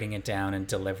writing it down and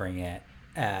delivering it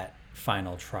at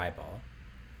Final Tribal.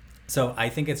 So I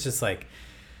think it's just like,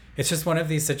 it's just one of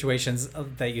these situations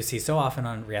that you see so often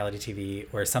on reality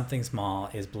TV where something small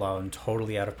is blown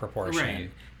totally out of proportion.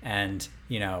 Right. And,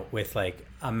 with like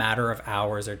a matter of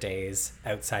hours or days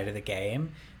outside of the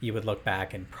game, you would look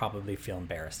back and probably feel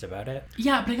embarrassed about it.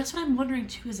 Yeah, but I guess what I'm wondering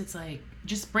too is it's like,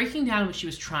 just breaking down what she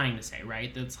was trying to say,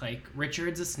 right? That's like,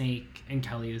 Richard's a snake and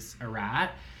Kelly's a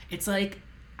rat. It's like,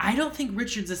 I don't think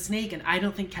Richard's a snake and I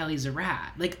don't think Kelly's a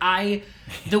rat. Like, I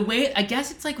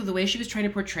guess it's like the way she was trying to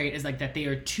portray it is like that they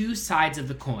are two sides of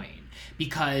the coin.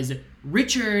 Because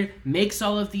Richard makes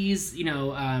all of these, these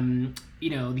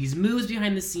moves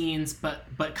behind the scenes,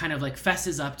 but kind of like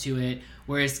fesses up to it.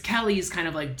 Whereas Kelly's kind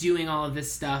of like doing all of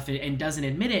this stuff and doesn't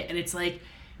admit it. And it's like,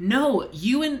 no,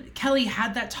 you and Kelly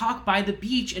had that talk by the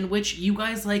beach in which you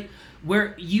guys like,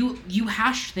 where you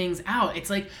hash things out.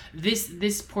 It's like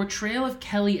this portrayal of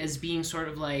Kelly as being sort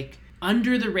of like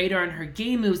under the radar in her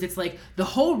game moves. It's like the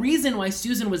whole reason why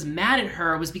Susan was mad at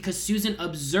her was because Susan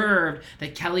observed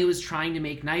that Kelly was trying to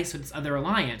make nice with this other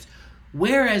alliance.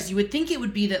 Whereas you would think it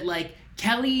would be that, like,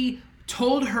 Kelly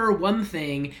told her one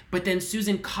thing, but then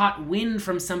Susan caught wind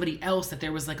from somebody else that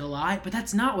there was, like, a lie. But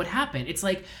that's not what happened. It's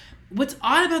like, what's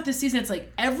odd about this season, it's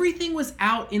like everything was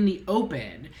out in the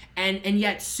open. And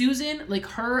yet Susan, like,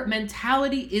 her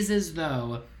mentality is as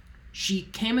though she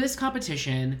came to this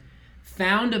competition,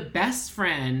 found a best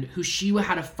friend who she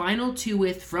had a final 2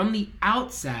 with from the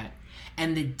outset,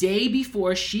 and the day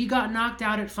before she got knocked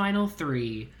out at final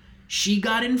 3, she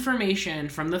got information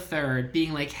from the third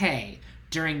being like, hey,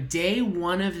 during day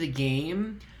 1 of the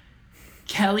game,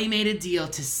 Kelly made a deal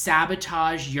to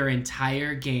sabotage your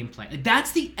entire gameplay. Like,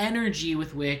 that's the energy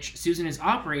with which Susan is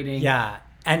operating. Yeah.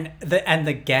 And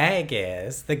the gag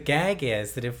is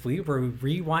that if we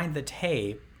rewind the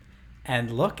tape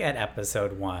and look at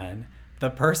episode 1, the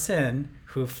person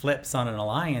who flips on an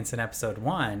alliance in episode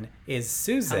 1 is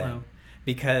Susan. Hello.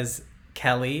 Because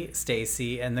Kelly,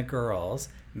 Stacy, and the girls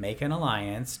make an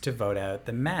alliance to vote out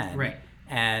the men. Right.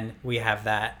 And we have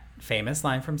that famous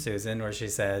line from Susan where she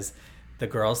says, the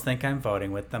girls think I'm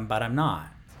voting with them, but I'm not.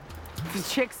 The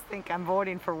chicks think I'm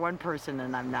voting for one person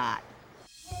and I'm not.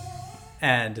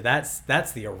 And that's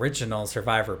the original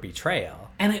Survivor betrayal.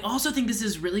 And I also think this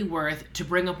is really worth, to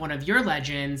bring up one of your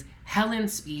legends,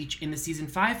 Helen's speech in the season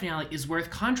 5 finale is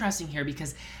worth contrasting here,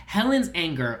 because Helen's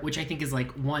anger, which I think is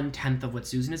like 1/10 of what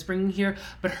Susan is bringing here,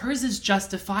 but hers is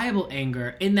justifiable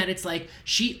anger in that it's like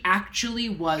she actually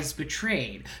was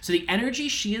betrayed. So the energy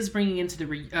she is bringing into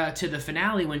the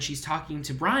finale when she's talking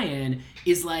to Brian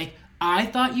is like, I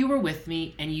thought you were with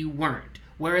me and you weren't.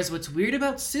 Whereas what's weird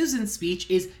about Susan's speech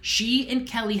is she and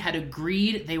Kelly had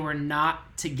agreed they were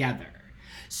not together.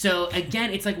 So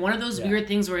again, it's like one of those weird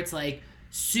things where it's like,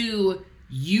 Sue,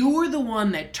 you were the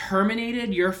one that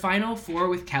terminated your final 4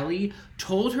 with Kelly,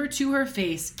 told her to her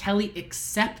face, Kelly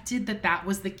accepted that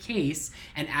was the case,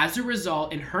 and as a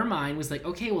result, in her mind, was like,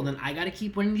 okay, well then I gotta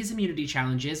keep winning these immunity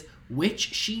challenges,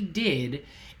 which she did.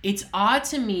 It's odd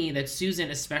to me that Susan,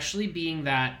 especially being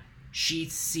that she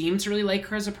seemed to really like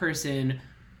her as a person,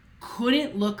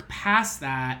 couldn't look past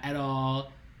that at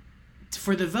all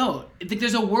for the vote. Like,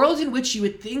 there's a world in which you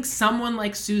would think someone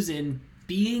like Susan,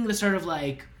 being the sort of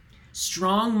like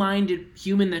strong-minded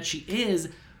human that she is,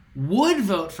 would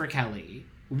vote for Kelly.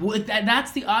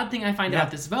 That's the odd thing I find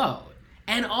about this vote.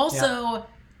 And also,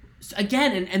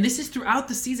 again, and this is throughout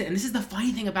the season, and this is the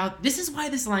funny thing about, this is why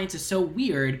this alliance is so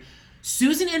weird,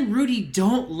 Susan and Rudy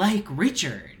don't like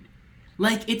Richard.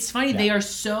 Like, it's funny, they are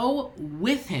so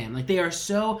with him. Like, they are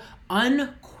so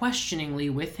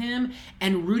unquestioningly with him.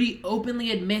 And Rudy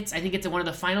openly admits, I think it's at one of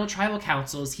the final tribal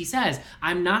councils, he says,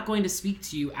 I'm not going to speak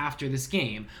to you after this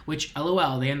game. Which,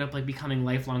 LOL, they end up, like, becoming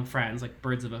lifelong friends, like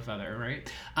birds of a feather,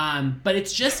 right? But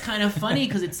it's just kind of funny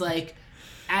because it's like,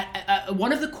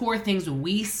 one of the core things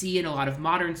we see in a lot of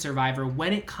modern Survivor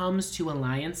when it comes to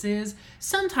alliances,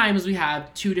 sometimes we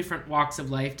have 2 different walks of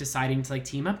life deciding to like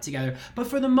team up together, but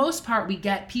for the most part we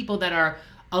get people that are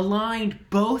aligned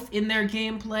both in their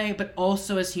gameplay but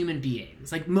also as human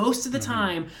beings. Like, most of the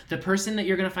time, the person that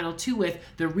you're going to final 2 with,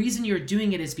 the reason you're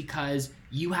doing it is because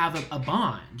you have a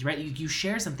bond, right? You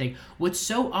share something. What's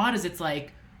so odd is it's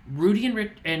like Rudy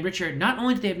and Richard, not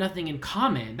only do they have nothing in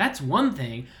common, that's one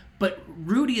thing, but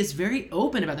Rudy is very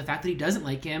open about the fact that he doesn't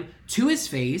like him to his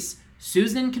face.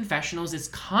 Susan in confessionals is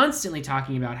constantly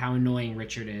talking about how annoying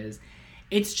Richard is.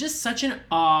 It's just such an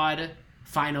odd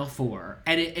Final 4.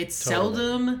 And it's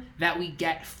seldom that we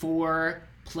get 4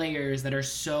 players that are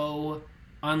so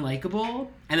unlikable.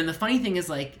 And then the funny thing is,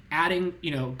 like, adding,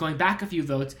 going back a few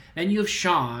votes, then you have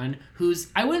Sean, who's,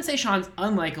 I wouldn't say Sean's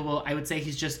unlikable, I would say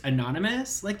he's just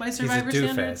anonymous, like, by Survivor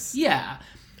standards. Yeah.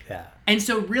 And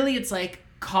so really it's like,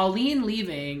 Colleen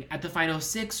leaving at the final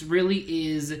 6 really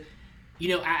is,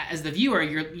 as the viewer,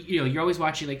 you're always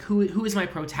watching like who is my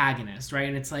protagonist, right?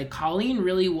 And it's like Colleen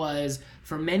really was,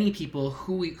 for many people,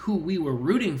 who we were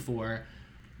rooting for.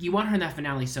 You want her in that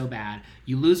finale so bad.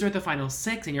 You lose her at the final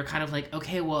 6, and you're kind of like,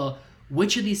 okay, well,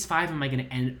 which of these 5 am I going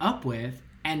to end up with?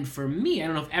 And for me, I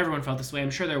don't know if everyone felt this way.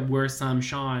 I'm sure there were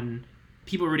some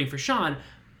people rooting for Sean.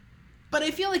 But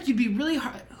I feel like you'd be really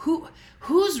hard.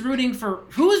 Who's rooting for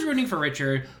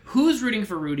Richard? Who's rooting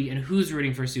for Rudy? And who's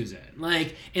rooting for Susan?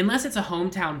 Like, unless it's a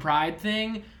hometown pride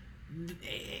thing,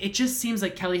 it just seems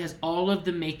like Kelly has all of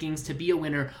the makings to be a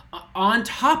winner, on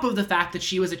top of the fact that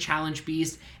she was a challenge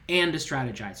beast and a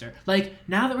strategizer. Like,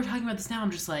 now that we're talking about this now,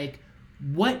 I'm just like,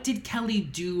 what did Kelly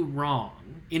do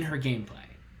wrong in her gameplay?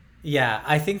 Yeah,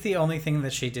 I think the only thing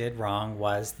that she did wrong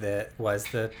was the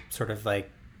sort of like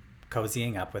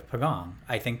cozying up with Pagong.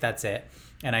 I think that's it.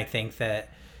 And I think that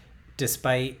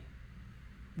despite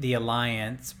the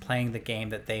Alliance playing the game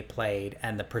that they played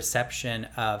and the perception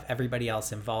of everybody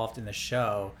else involved in the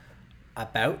show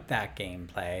about that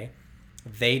gameplay,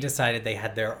 they decided they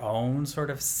had their own sort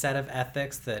of set of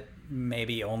ethics that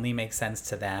maybe only make sense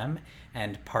to them.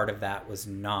 And part of that was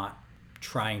not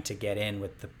trying to get in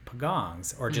with the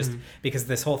Pagongs, or just because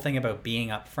this whole thing about being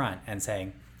upfront and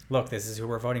saying, look, this is who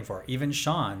we're voting for. Even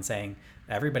Sean saying,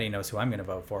 everybody knows who I'm going to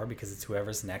vote for because it's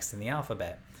whoever's next in the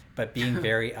alphabet. But being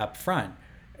very upfront,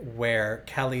 where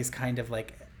Kelly's kind of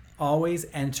like always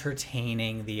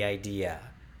entertaining the idea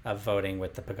of voting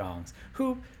with the Pagongs,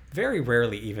 who very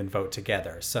rarely even vote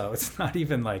together. So it's not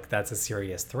even like that's a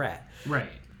serious threat. Right.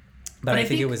 But I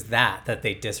think it was that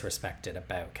they disrespected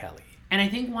about Kelly. And I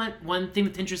think one thing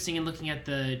that's interesting in looking at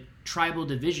the tribal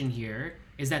division here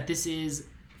is that this is,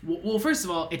 well, first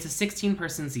of all, it's a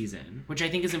 16-person season, which I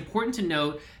think is important to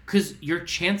note because your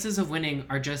chances of winning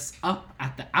are just up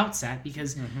at the outset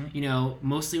because, you know,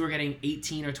 mostly we're getting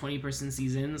 18 or 20-person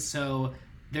seasons. So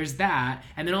there's that.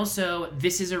 And then also,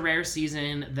 this is a rare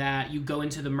season that you go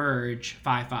into the merge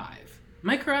 5-5. Am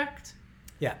I correct?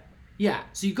 Yeah. Yeah,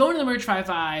 so you go into the merge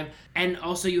 5-5, and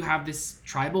also you have this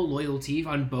tribal loyalty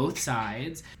on both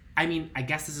sides. I mean, I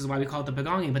guess this is why we call it the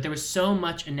Pagonging, but there was so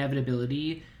much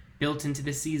inevitability built into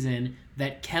this season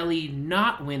that Kelly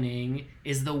not winning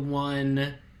is the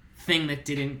one thing that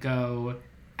didn't go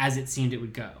as it seemed it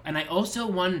would go. And I also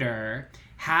wonder,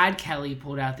 had Kelly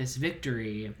pulled out this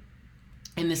victory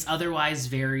in this otherwise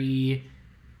very,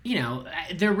 you know,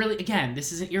 they're really, again,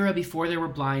 this is an era before there were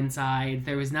Blindside.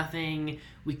 There was nothing,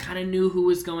 we kind of knew who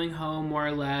was going home, more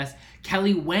or less.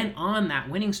 Kelly went on that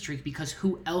winning streak because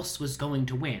who else was going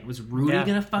to win? Was Rudy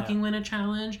going to fucking win a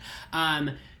challenge?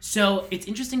 So it's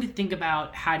interesting to think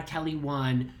about, had Kelly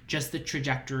won, just the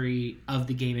trajectory of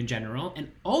the game in general.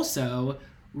 And also,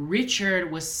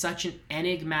 Richard was such an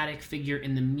enigmatic figure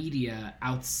in the media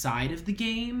outside of the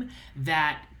game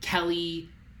that Kelly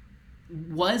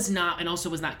was not, and also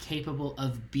was not capable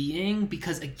of being,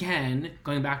 because again,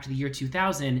 going back to the year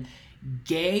 2000,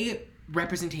 gay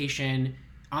representation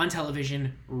on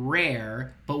television,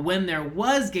 rare, but when there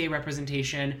was gay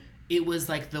representation, it was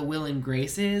like the Will and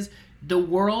Graces. The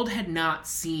world had not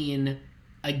seen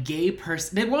a gay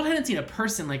person, the world hadn't seen a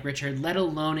person like Richard, let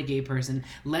alone a gay person,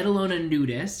 let alone a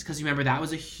nudist, because remember, that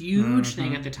was a huge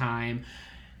thing at the time.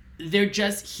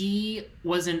 He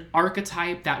was an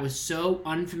archetype that was so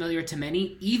unfamiliar to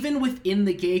many, even within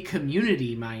the gay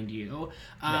community, mind you,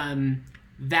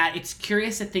 that it's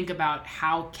curious to think about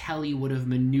how Kelly would have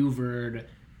maneuvered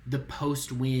the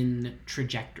post-win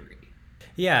trajectory.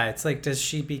 Yeah, it's like, does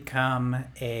she become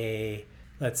a,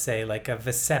 let's say, like a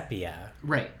Vesepia?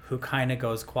 Right. Who kind of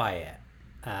goes quiet?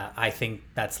 I think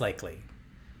that's likely.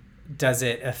 Does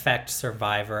it affect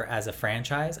Survivor as a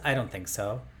franchise? I don't think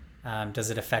so. Does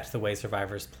it affect the way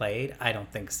Survivor's played? I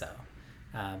don't think so.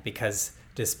 Because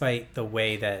despite the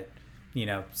way that, you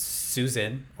know,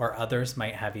 Susan or others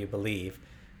might have you believe,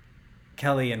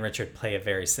 Kelly and Richard play a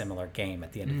very similar game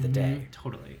at the end of the day.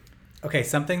 Totally. Okay,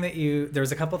 there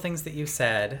was a couple things that you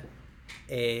said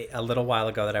a little while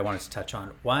ago that I wanted to touch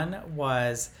on. One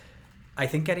was, I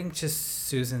think, getting to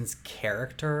Susan's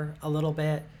character a little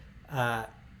bit.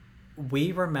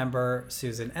 We remember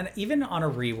Susan, and even on a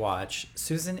rewatch,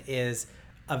 Susan is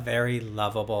a very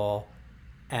lovable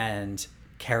and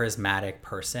charismatic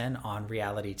person on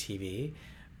reality TV.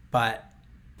 But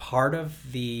part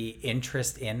of the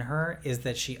interest in her is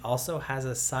that she also has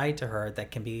a side to her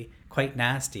that can be quite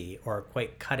nasty or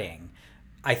quite cutting.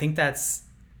 I think that's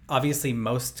obviously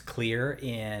most clear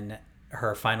in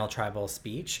her final tribal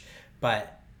speech,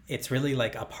 but it's really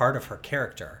like a part of her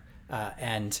character.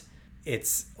 And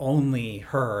it's only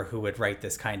her who would write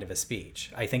this kind of a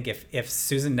speech. I think if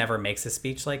Susan never makes a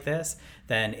speech like this,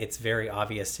 then it's very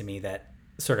obvious to me that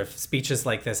sort of speeches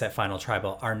like this at Final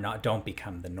Tribal don't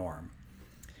become the norm.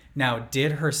 Now,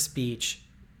 did her speech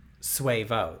sway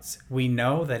votes? We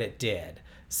know that it did.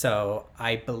 So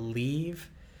I believe,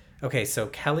 okay, so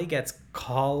Kelly gets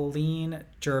Colleen,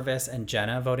 Jervis, and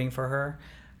Jenna voting for her.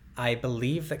 I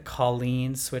believe that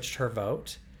Colleen switched her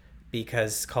vote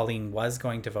because Colleen was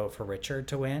going to vote for Richard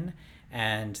to win,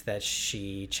 and that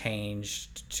she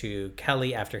changed to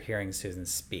Kelly after hearing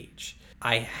Susan's speech.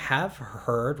 I have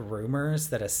heard rumors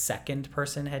that a second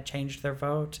person had changed their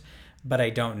vote, but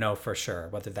I don't know for sure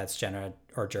whether that's Jenna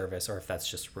or Jervis or if that's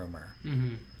just rumor.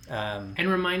 And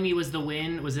remind me, was the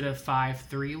win, was it a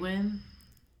 5-3 win?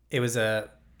 It was a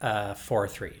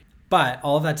 4-3. But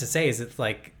all of that to say is it's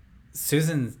like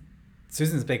Susan's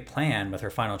big plan with her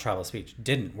final tribal speech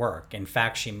didn't work. In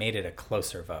fact, she made it a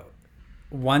closer vote.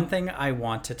 one thing I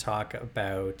want to talk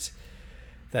about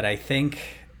that I think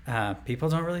people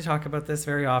don't really talk about this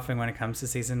very often when it comes to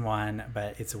season 1,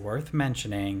 but it's worth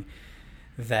mentioning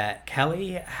that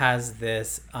Kelly has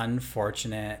this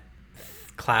unfortunate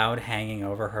cloud hanging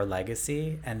over her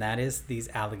legacy, and that is these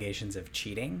allegations of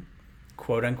cheating,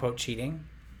 quote unquote cheating.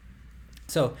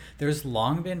 So there's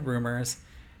long been rumors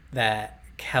that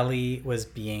Kelly was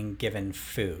being given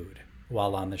food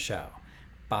while on the show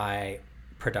by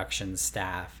production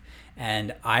staff.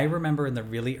 And I remember in the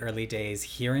really early days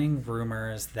hearing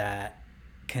rumors that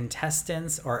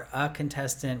contestants or a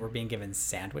contestant were being given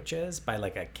sandwiches by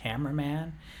like a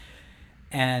cameraman.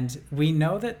 And we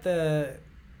know that the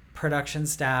production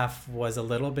staff was a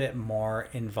little bit more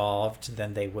involved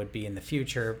than they would be in the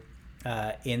future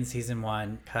in season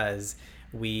 1, because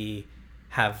we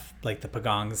have like the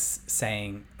Pagongs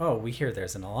saying, oh, we hear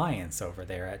there's an alliance over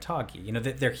there at Toggy. You know,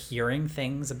 that they're hearing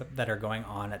things that are going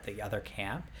on at the other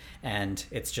camp, and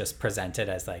it's just presented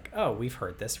as like, oh, we've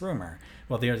heard this rumor.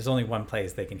 Well, there's only one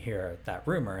place they can hear that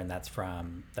rumor, and that's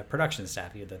from the production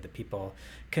staff, either the people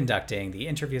conducting the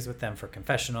interviews with them for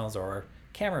confessionals or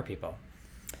camera people.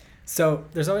 So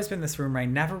there's always been this rumor. I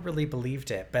never really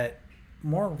believed it, but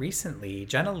more recently,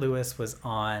 Jenna Lewis was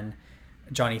on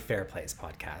Johnny Fairplay's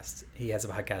podcast. He has a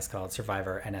podcast called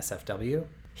Survivor NSFW.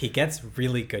 He gets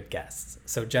really good guests.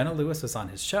 So Jenna Lewis was on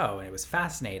his show, and it was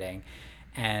fascinating.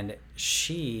 And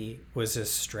she was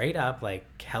just straight up like,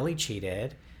 Kelly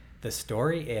cheated. The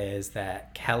story is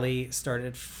that Kelly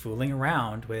started fooling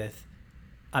around with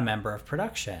a member of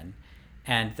production,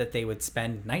 and that they would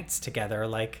spend nights together,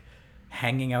 like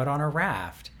hanging out on a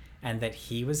raft, and that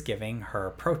he was giving her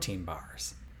protein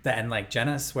bars. And like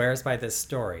Jenna swears by this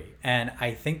story. And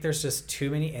I think there's just too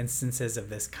many instances of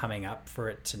this coming up for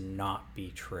it to not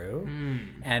be true.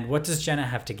 And what does Jenna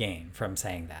have to gain from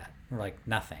saying that? Like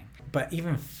nothing. But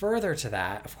even further to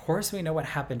that, of course, we know what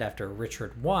happened after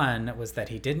Richard won was that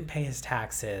he didn't pay his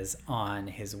taxes on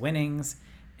his winnings,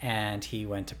 and he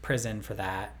went to prison for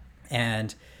that.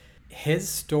 And his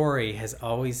story has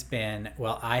always been,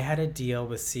 well, I had a deal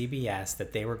with CBS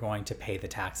that they were going to pay the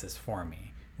taxes for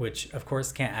me, which of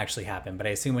course can't actually happen. But I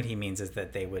assume what he means is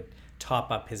that they would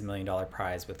top up his $1 million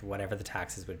prize with whatever the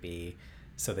taxes would be,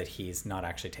 so that he's not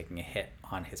actually taking a hit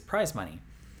on his prize money.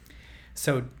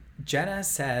 So Jenna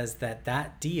says that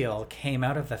that deal came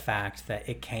out of the fact that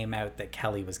it came out that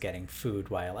Kelly was getting food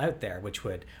while out there, which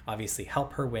would obviously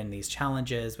help her win these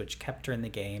challenges, which kept her in the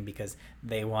game because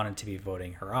they wanted to be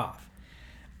voting her off.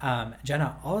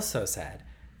 Jenna also said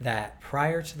that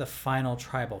prior to the final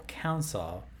tribal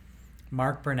council,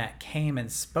 Mark Burnett came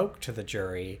and spoke to the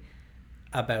jury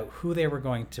about who they were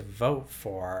going to vote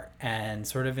for, and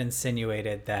sort of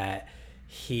insinuated that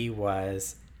he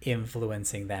was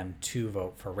influencing them to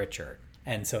vote for Richard.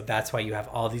 And so that's why you have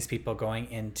all these people going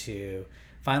into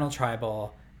final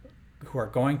tribal who are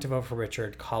going to vote for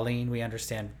Richard. Colleen, we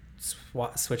understand,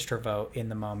 switched her vote in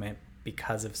the moment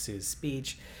because of Sue's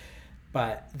speech.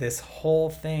 But this whole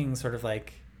thing sort of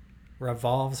like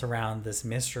revolves around this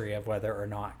mystery of whether or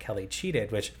not Kelly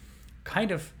cheated, which kind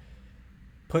of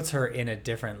puts her in a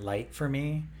different light for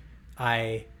me.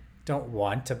 I don't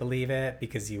want to believe it,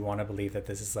 because you want to believe that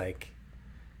this is like,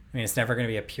 I mean, it's never going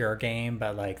to be a pure game,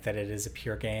 but like that it is a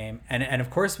pure game. And of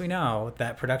course we know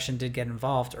that production did get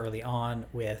involved early on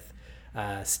with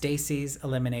Stacy's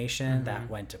elimination. That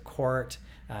went to court.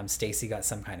 Stacy got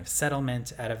some kind of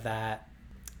settlement out of that.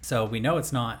 So we know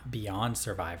it's not beyond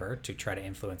Survivor to try to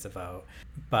influence a vote.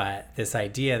 But this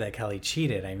idea that Kelly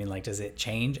cheated, I mean, like, does it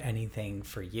change anything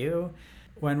for you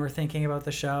when we're thinking about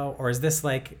the show? Or is this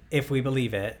like, if we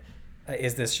believe it,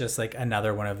 is this just like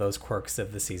another one of those quirks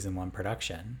of the season 1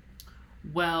 production?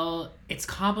 Well, it's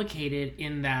complicated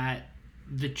in that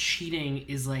the cheating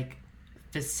is like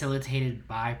facilitated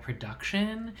by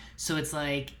production. So it's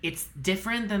like, it's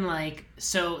different than like,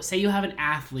 so say you have an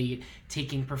athlete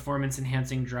taking performance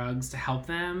enhancing drugs to help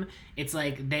them. It's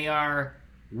like they are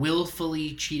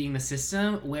willfully cheating the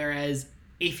system. Whereas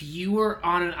if you were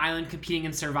on an island competing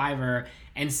in Survivor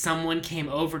and someone came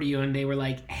over to you and they were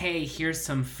like, hey, here's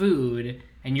some food,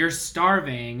 and you're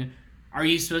starving, are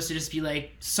you supposed to just be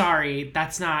like, sorry,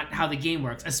 that's not how the game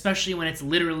works? Especially when it's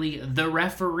literally the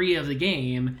referee of the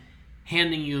game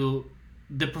handing you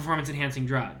the performance-enhancing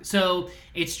drug. So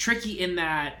it's tricky in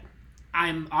that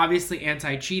I'm obviously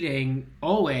anti-cheating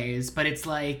always, but it's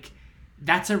like,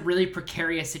 that's a really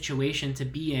precarious situation to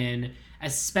be in,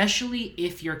 especially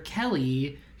if you're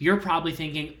Kelly. You're probably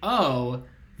thinking, oh,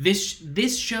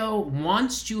 this show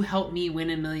wants to help me win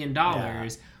 $1 million.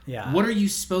 Yeah. What are you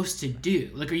supposed to do?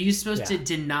 Like, are you supposed to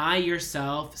deny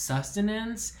yourself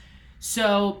sustenance?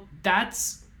 So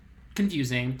that's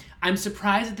confusing. I'm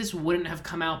surprised that this wouldn't have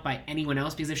come out by anyone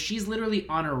else, because if she's literally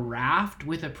on a raft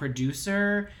with a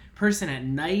producer person at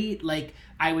night, like,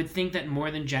 I would think that more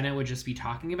than Jenna would just be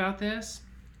talking about this.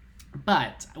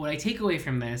 But what I take away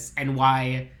from this, and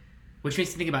which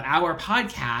makes me think about our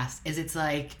podcast, is it's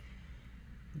like,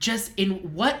 just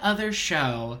in what other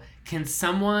show can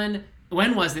someone,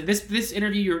 when was it? This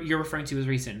interview you're referring to was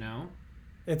recent, no?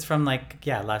 It's from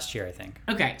last year, I think.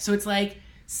 Okay, so it's like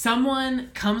someone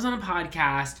comes on a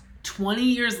podcast 20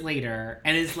 years later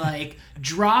and is like,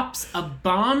 drops a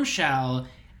bombshell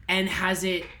and has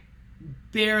it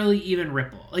barely even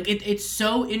ripple. Like, it's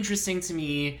so interesting to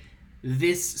me,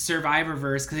 this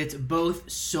Survivorverse, because it's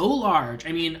both so large.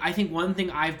 I mean, I think one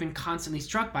thing I've been constantly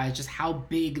struck by is just how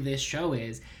big this show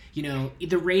is. You know,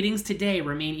 the ratings today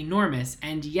remain enormous,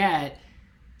 and yet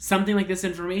something like this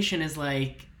information is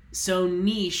like so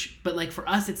niche, but like for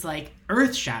us it's like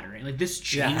earth-shattering. Like, this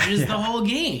changes the whole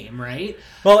game, right?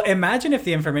 Well, imagine if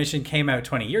the information came out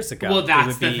 20 years ago. Well, that's it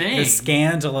would the be thing. The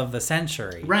scandal of the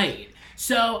century. Right.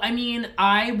 So, I mean,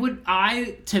 I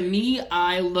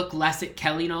look less at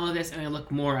Kelly and all of this, and I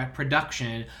look more at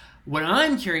production. What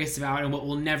I'm curious about, and what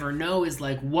we'll never know, is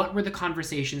like, what were the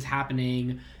conversations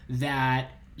happening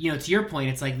that, you know, to your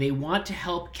point, it's like they want to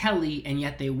help Kelly and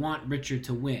yet they want Richard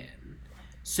to win.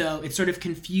 So it's sort of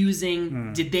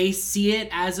confusing. Did they see it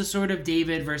as a sort of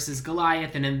David versus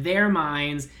Goliath, and in their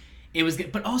minds it was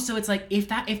good? But also it's like,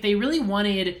 if they really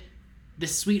wanted the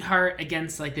sweetheart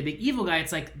against like the big evil guy,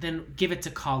 it's like, then give it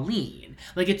to Colleen.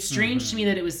 Like, it's strange to me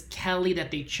that it was Kelly that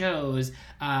they chose,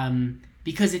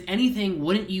 because if anything,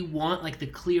 wouldn't you want like the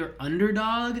clear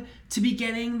underdog to be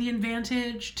getting the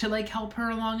advantage to like help her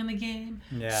along in the game?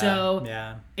 So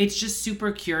it's just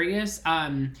super curious.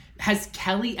 Has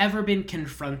Kelly ever been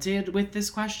confronted with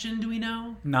this question? Do we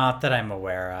know? Not that I'm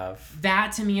aware of.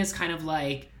 That to me is kind of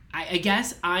like, I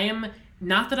guess I am,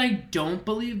 not that I don't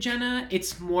believe Jenna,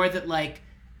 it's more that like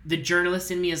the journalist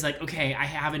in me is like, okay, I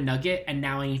have a nugget and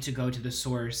now I need to go to the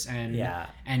source and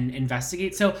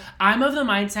investigate. So I'm of the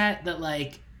mindset that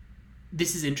like,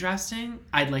 this is interesting,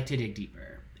 I'd like to dig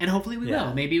deeper, and hopefully we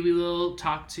will. Maybe we will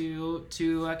talk to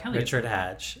Kelly. Richard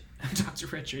Hatch. Talk to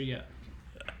Richard, yeah.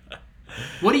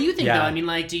 What do you think though? I mean,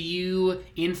 like, do you,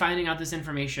 in finding out this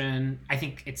information, I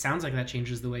think it sounds like that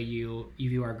changes the way you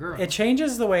view our girl. It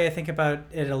changes the way I think about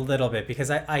it a little bit,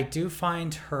 because I do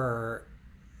find her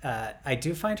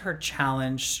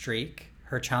challenge streak,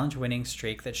 her challenge winning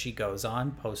streak that she goes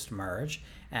on post merge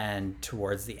and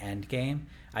towards the end game,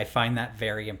 I find that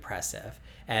very impressive.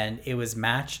 And it was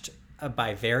matched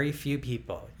by very few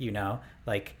people, you know,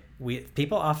 like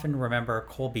people often remember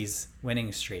Colby's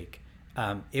winning streak.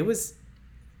 It was,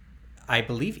 I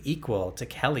believe, equal to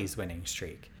Kelly's winning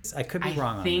streak. I could be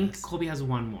wrong on this. I think Colby has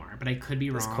one more, but I could be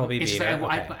wrong. Colby beat her?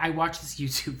 I watched this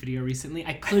YouTube video recently.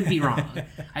 I could be wrong.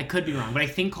 But I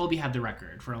think Colby had the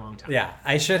record for a long time. Yeah,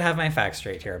 I should have my facts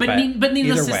straight here. But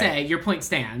needless to say, your point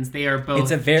stands. They are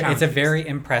both. It's a very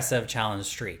impressive challenge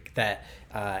streak that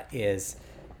is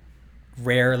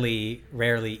rarely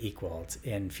equaled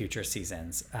in future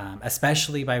seasons,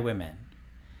 especially by women.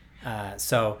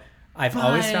 So I've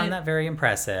always found that very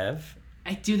impressive.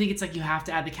 I do think it's like, you have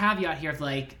to add the caveat here of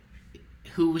like,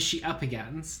 who was she up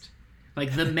against?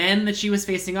 Like, the men that she was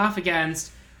facing off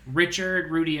against, Richard,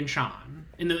 Rudy, and Sean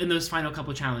in those final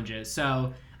couple challenges.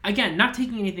 So again, not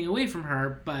taking anything away from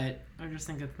her, but I just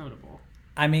think it's notable.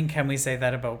 I mean, can we say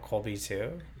that about Colby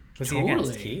too? Was he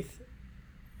against Keith?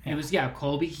 It was,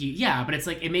 Colby, Keith. Yeah, but it's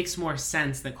like, it makes more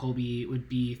sense that Colby would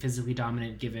be physically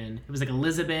dominant, given it was like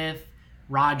Elizabeth,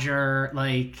 Roger,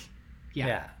 like,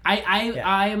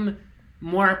 I'm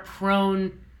more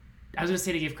prone, I was going to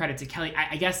say, to give credit to Kelly.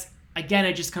 I guess, again,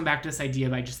 I just come back to this idea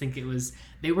of, I just think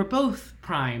they were both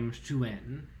primed to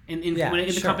win in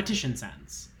the competition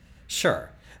sense.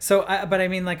 Sure. So, but I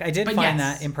mean, like, I did find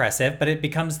that impressive, but it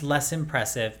becomes less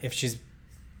impressive if she's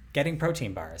getting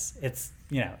protein bars. It's,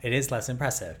 you know, it is less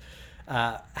impressive.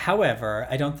 However,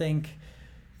 I don't think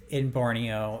in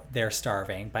Borneo they're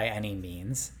starving by any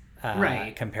means,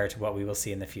 compared to what we will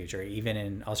see in the future, even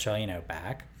in Australian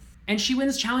Outback. And she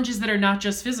wins challenges that are not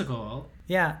just physical.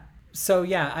 Yeah. So,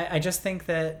 I just think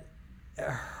that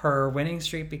her winning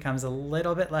streak becomes a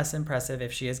little bit less impressive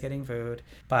if she is getting food.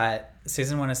 But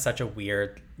season 1 is such a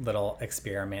weird little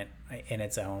experiment in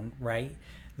its own right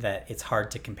that it's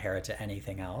hard to compare it to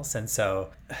anything else. And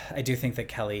so I do think that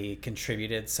Kelly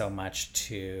contributed so much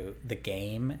to the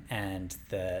game and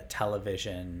the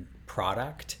television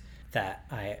product that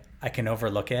I can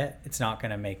overlook it. It's not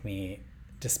going to make me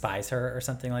despise her or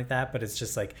something like that, but it's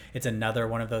just like, it's another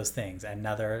one of those things,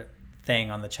 another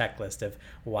thing on the checklist of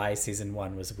why season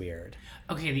 1 was weird.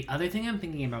 Okay, the other thing I'm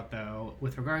thinking about, though,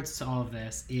 with regards to all of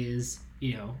this is,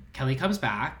 Kelly comes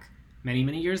back many,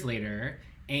 many years later,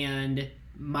 and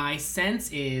my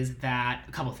sense is that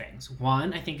a couple things.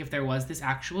 One, I think if there was this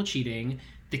actual cheating,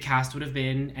 the cast would have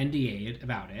been NDA'd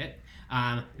about it.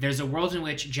 There's a world in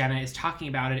which Jenna is talking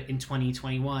about it in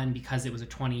 2021 because it was a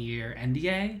 20-year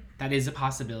NDA. That is a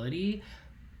possibility.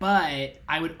 But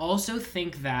I would also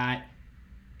think that,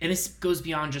 and this goes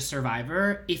beyond just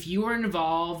Survivor, if you are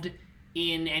involved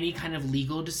in any kind of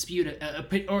legal dispute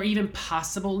or even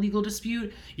possible legal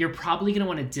dispute, you're probably going to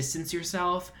want to distance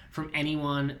yourself from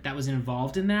anyone that was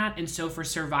involved in that. And so for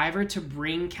Survivor to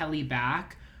bring Kelly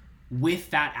back with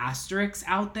that asterisk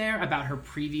out there about her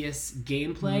previous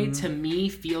gameplay, to me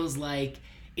feels like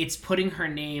it's putting her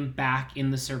name back in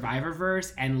the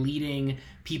Survivorverse and leading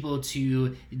people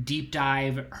to deep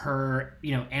dive her,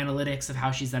 analytics of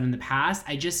how she's done in the past.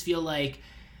 I just feel like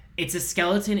it's a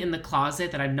skeleton in the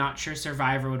closet that I'm not sure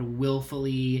Survivor would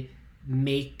willfully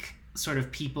make sort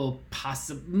of people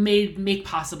make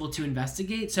possible to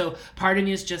investigate. So part of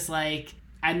me is just like,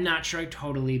 I'm not sure I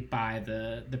totally buy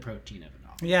the protein of it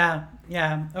all.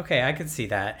 Yeah. Okay, I could see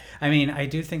that. I mean, I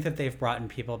do think that they've brought in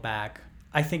people back.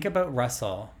 I think about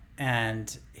Russell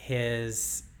and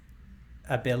his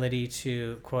ability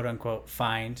to quote unquote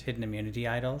find hidden immunity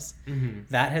idols.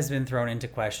 That has been thrown into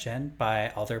question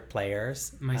by other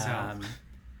players, myself,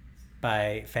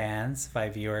 by fans, by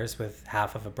viewers with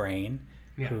half of a brain,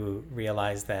 who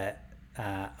realize that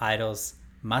idols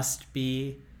must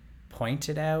be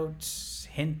pointed out,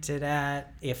 hinted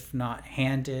at, if not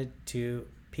handed to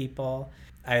people.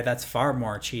 That's far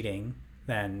more cheating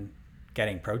than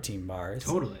getting protein bars.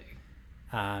 Totally.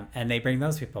 And they bring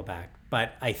those people back.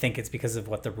 But I think it's because of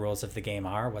what the rules of the game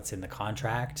are, what's in the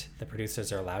contract. The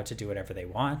producers are allowed to do whatever they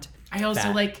want. I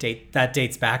also that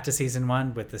dates back to season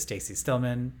 1 with the Stacey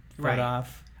Stillman vote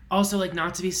off. Also,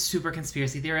 not to be super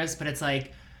conspiracy theorist, but it's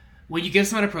like when you give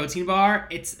someone a protein bar,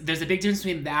 there's a big difference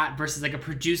between that versus like a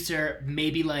producer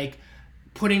maybe like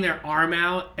putting their arm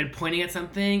out and pointing at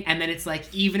something, and then it's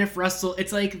like, even if Russell,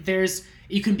 it's like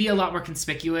you can be a lot more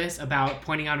conspicuous about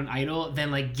pointing out an idol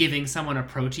than like giving someone a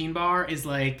protein bar is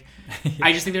like,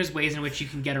 I just think there's ways in which you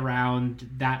can get around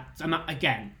that. I'm not,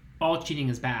 again, all cheating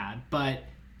is bad, but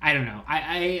I don't know.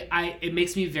 It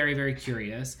makes me very, very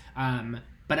curious.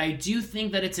 But I do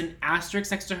think that it's an asterisk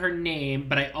next to her name,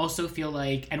 but I also feel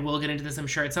like, and we'll get into this I'm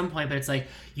sure at some point, but it's like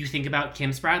you think about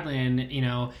Kim Spradlin,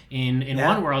 in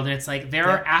One World, and it's like there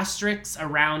are asterisks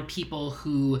around people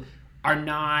who are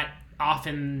not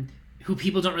often, who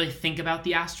people don't really think about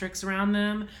the asterisks around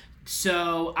them.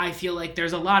 So I feel like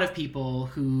there's a lot of people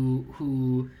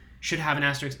who should have an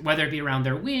asterisk, whether it be around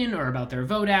their win or about their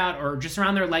vote out or just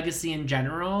around their legacy in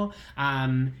general.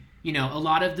 A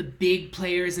lot of the big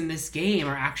players in this game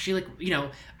are actually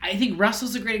I think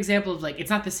Russell's a great example of it's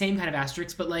not the same kind of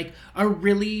asterisk, but a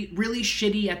really, really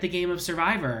shitty at the game of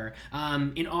Survivor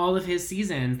in all of his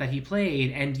seasons that he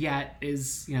played, and yet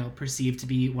is, perceived to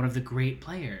be one of the great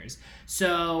players.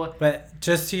 So, but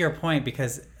just to your point,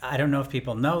 because I don't know if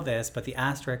people know this, but the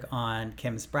asterisk on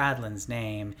Kim Spradlin's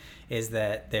name is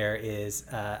that there is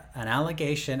an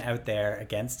allegation out there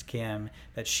against Kim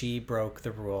that she broke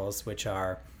the rules, which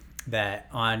are that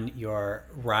on your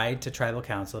ride to tribal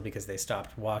council, because they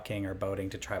stopped walking or boating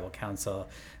to tribal council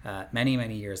many,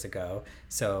 many years ago,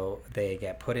 so they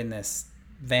get put in this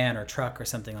van or truck or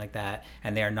something like that,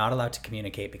 and they are not allowed to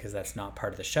communicate because that's not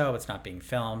part of the show, it's not being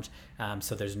filmed,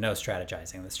 so there's no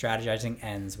strategizing. The strategizing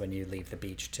ends when you leave the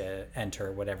beach to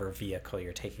enter whatever vehicle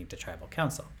you're taking to tribal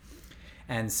council.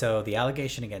 And so the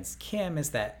allegation against Kim is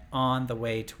that on the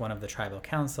way to one of the tribal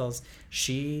councils,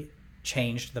 she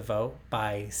changed the vote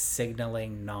by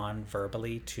signaling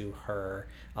non-verbally to her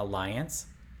alliance,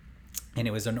 and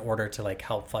it was in order to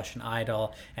help flush an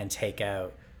idol and take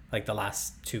out the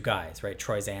last two guys, right?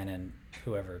 Troyzan and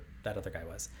whoever that other guy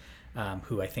was,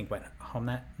 who I think went home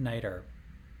that night, or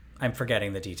I'm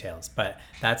forgetting the details, but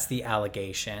that's the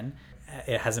allegation.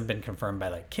 It hasn't been confirmed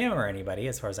by Kim or anybody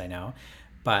as far as I know,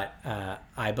 but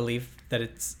I believe that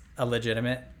it's a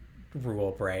legitimate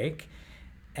rule break,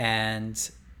 and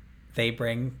they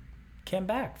bring Kim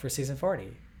back for season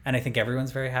 40. And I think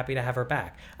everyone's very happy to have her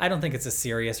back. I don't think it's a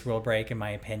serious rule break, in my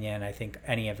opinion. I think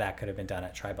any of that could have been done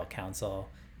at tribal council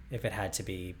if it had to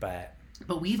be, but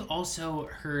we've also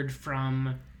heard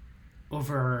from,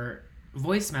 over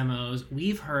voice memos,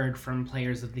 we've heard from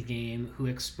players of the game who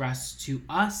express to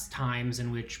us times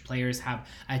in which players have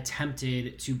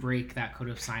attempted to break that code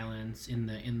of silence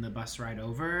in the bus ride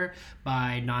over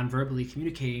by non-verbally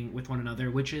communicating with one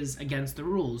another, which is against the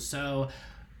rules. So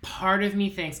part of me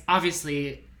thinks,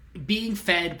 obviously being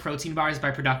fed protein bars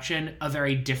by production, a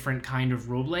very different kind of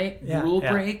rule Yeah.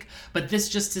 break. But this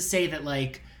just to say that,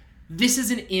 like, this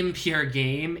is an impure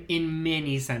game in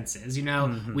many senses. You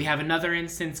know, we have another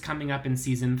instance coming up in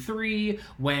season 3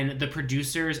 when the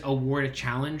producers award a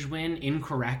challenge win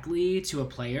incorrectly to a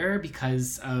player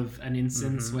because of an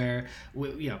instance where,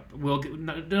 we'll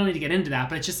don't need to get into that,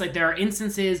 but it's just like there are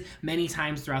instances many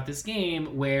times throughout this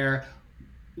game where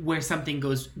something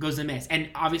goes amiss. And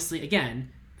obviously, again,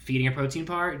 feeding a protein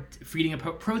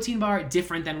bar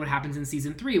different than what happens in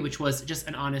season 3, which was just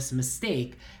an honest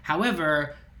mistake.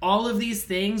 However, all of these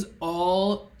things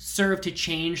all serve to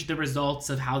change the results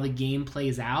of how the game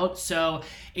plays out. So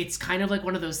it's kind of like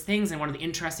one of those things, and one of the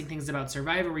interesting things about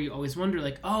Survivor where you always wonder,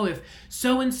 like, oh, if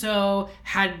so-and-so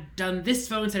had done this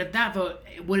vote instead of that vote,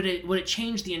 would it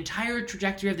change the entire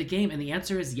trajectory of the game? And the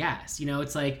answer is yes. You know,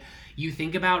 it's like, you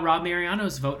think about Rob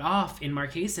Mariano's vote off in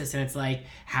Marquesas, and it's like,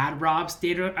 had Rob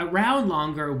stayed around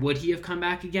longer, would he have come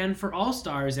back again for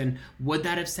All-Stars? And would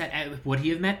he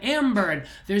have met Amber? And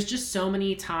there's just so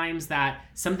many times that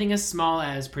something as small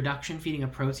as production feeding a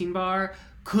protein bar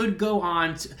could go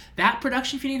on to, that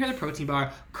production feeding her the protein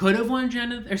bar could have won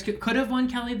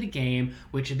Kelly the game,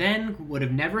 which then would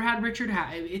have never had Richard.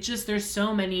 It's just, there's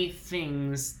so many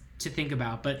things to think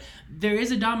about, but there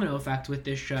is a domino effect with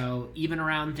this show, even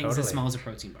around things as small as a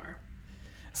protein bar.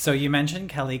 So you mentioned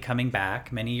Kelly coming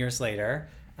back many years later.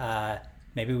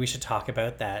 Maybe we should talk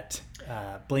about that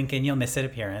blink and you'll miss it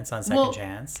appearance on Second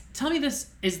Chance. Tell me this,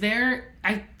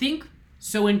 I think,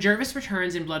 so when Jervis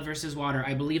returns in Blood vs. Water,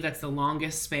 I believe that's the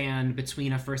longest span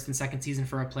between a first and second season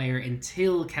for a player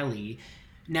until Kelly.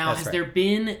 Now, has there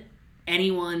been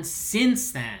anyone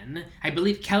since then? I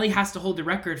believe Kelly has to hold the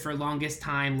record for longest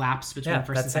time lapse between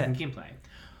first and second gameplay,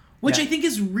 which I think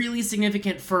is really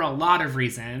significant for a lot of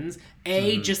reasons.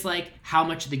 Just like how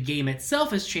much the game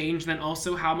itself has changed, then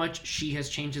also how much she has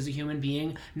changed as a human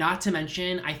being. Not to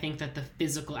mention, I think that the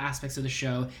physical aspects of the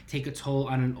show take a toll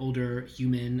on an older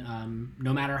human,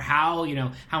 no matter how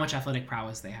much athletic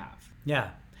prowess they have.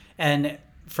 Yeah. And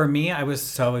for me, I was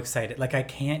so excited. Like, I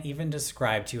can't even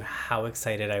describe to you how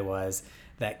excited I was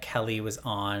that Kelly was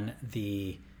on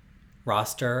the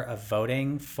roster of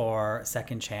voting for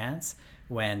Second Chance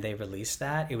when they released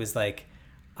that. It was like,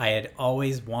 I had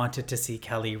always wanted to see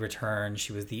Kelly return.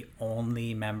 She was the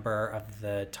only member of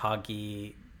the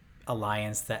Toggy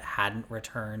alliance that hadn't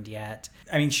returned yet.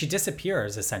 I mean, she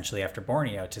disappears essentially after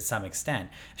Borneo to some extent.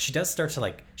 She does start to,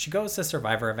 like, she goes to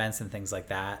Survivor events and things like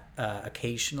that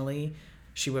occasionally.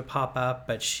 She would pop up,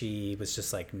 but she was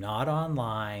just like not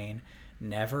online,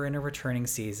 never in a returning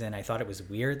season. I thought it was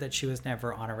weird that she was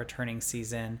never on a returning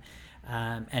season.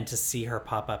 And to see her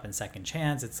pop up in Second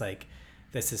Chance, it's like,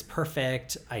 this is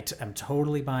perfect. I'm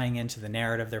totally buying into the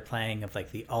narrative they're playing of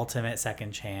like the ultimate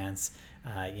second chance.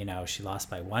 She lost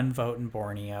by 1 vote in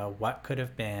Borneo. What could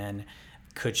have been?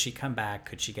 Could she come back?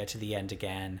 Could she get to the end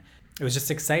again? It was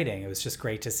just exciting. It was just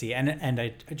great to see. And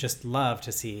I just love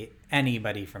to see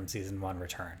anybody from season 1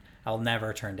 return. I'll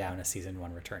never turn down a season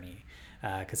 1 returnee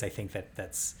because I think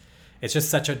it's just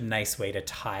such a nice way to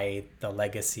tie the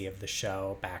legacy of the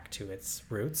show back to its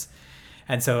roots.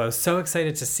 And so I was so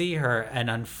excited to see her. And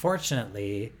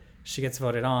unfortunately, she gets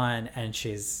voted on and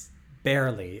she's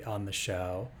barely on the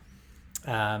show.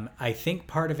 I think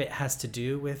part of it has to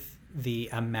do with the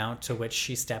amount to which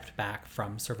she stepped back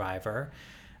from Survivor.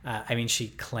 She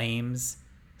claims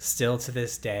still to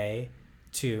this day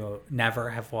to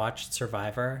never have watched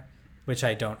Survivor, which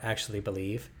I don't actually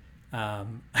believe.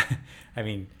 Couldn't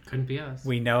be us.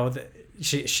 We know that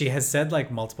she has said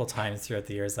like multiple times throughout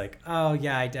the years, like, oh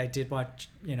yeah, I did watch,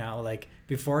 like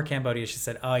before Cambodia, she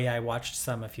said, oh yeah, I watched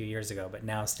some a few years ago, but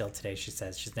now still today, she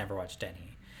says she's never watched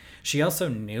any. She also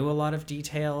knew a lot of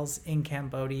details in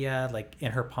Cambodia, like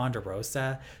in her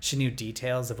Ponderosa, she knew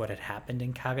details of what had happened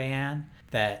in Cagayan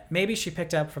that maybe she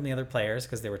picked up from the other players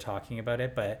because they were talking about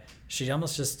it, but she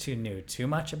almost just knew too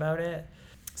much about it.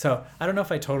 So I don't know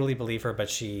if I totally believe her,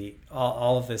 but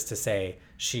all of this to say,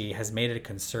 she has made a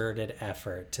concerted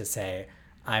effort to say,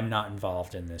 I'm not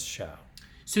involved in this show.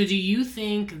 So do you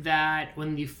think that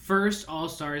when the first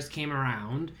All-Stars came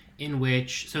around,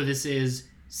 so this is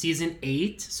season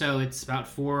 8, so it's about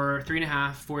 4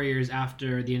 years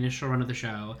after the initial run of the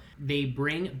show, they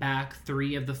bring back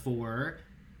 3 of the 4,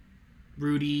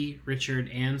 Rudy, Richard,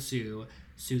 and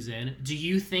Susan. Do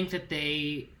you think that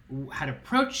they had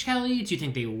approached Kelly? Do you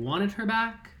think they wanted her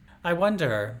back? I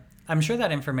wonder. I'm sure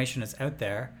that information is out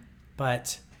there,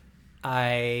 but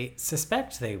I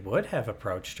suspect they would have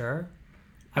approached her.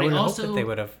 I would hope that they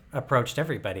would have approached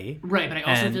everybody. Right, but I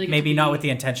also feel like maybe not with the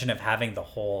intention of having the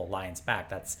whole alliance back.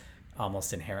 That's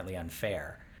almost inherently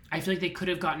unfair. I feel like they could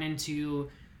have gotten into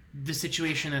the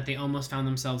situation that they almost found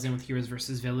themselves in with Heroes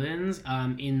versus Villains,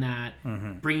 in that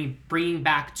bringing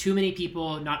back too many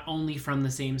people, not only from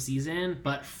the same season,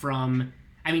 but from,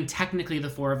 I mean, technically the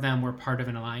four of them were part of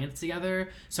an alliance together.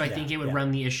 So I think it would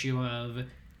run the issue of,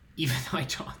 even though I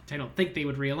don't think they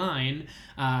would realign,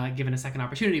 given a second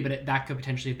opportunity, but that could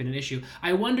potentially have been an issue.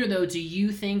 I wonder though, do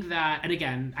you think that, and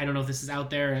again, I don't know if this is out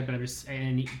there,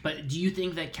 but do you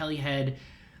think that Kelly had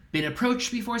been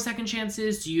approached before Second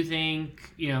Chances? Do you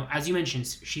think, as you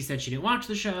mentioned, she said she didn't watch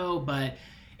the show, but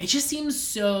it just seems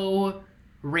so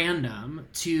random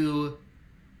to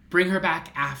bring her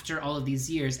back after all of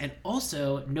these years. And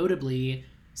also, notably,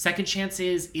 Second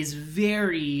Chances is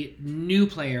very new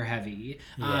player heavy.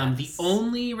 Yes. The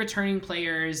only returning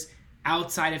players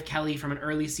outside of Kelly from an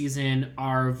early season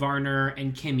are Varner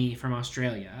and Kimmy from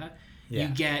Australia. Yeah.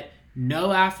 You get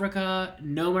no Africa,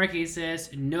 no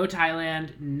Marquesas, no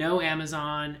Thailand, no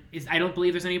Amazon. I don't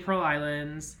believe there's any Pearl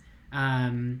Islands.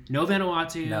 No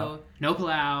Vanuatu, no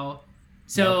Palau.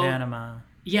 So, no Panama.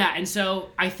 Yeah, and so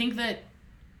I think that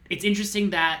it's interesting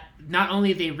that not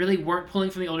only they really weren't pulling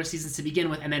from the older seasons to begin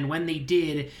with, and then when they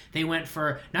did, they went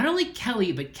for not only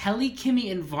Kelly, but Kelly,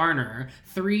 Kimmy, and Varner.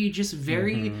 Three just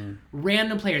very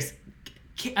random players.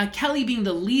 Kelly being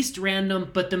the least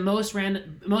random, but the most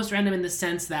random in the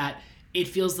sense that it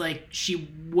feels like she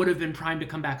would have been primed to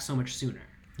come back so much sooner.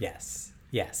 Yes.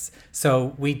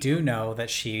 So we do know that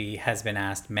she has been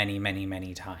asked many, many,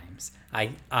 many times.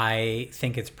 I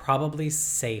think it's probably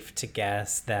safe to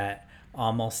guess that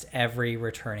almost every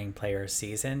returning player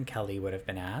season, Kelly would have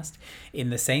been asked. In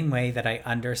the same way that I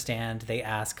understand they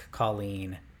ask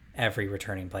Colleen every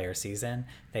returning player season,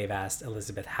 they've asked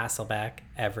Elizabeth Hasselbeck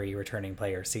every returning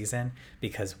player season,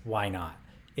 because why not?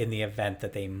 In the event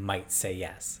that they might say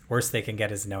yes. Worst they can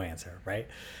get is no answer, right?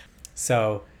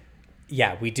 So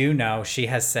yeah, we do know she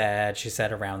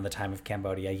said around the time of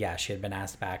Cambodia, she had been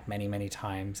asked back many, many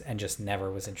times and just never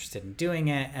was interested in doing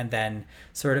it. And then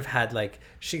sort of had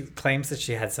she claims that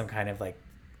she had some kind of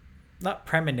not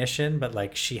premonition,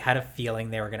 but she had a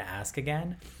feeling they were going to ask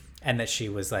again. And that she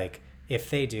was like, if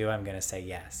they do, I'm going to say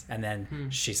yes. And then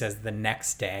she says the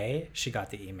next day she got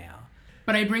the email.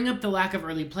 But I bring up the lack of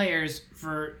early players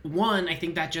for one. I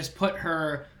think that just put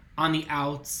her on the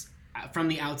outs from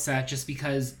the outset, just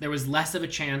because there was less of a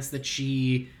chance that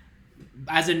she,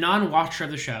 as a non-watcher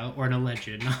of the show, or an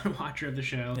alleged non-watcher of the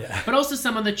show, but also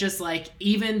someone that just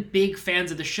even big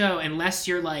fans of the show, unless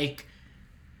you're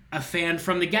a fan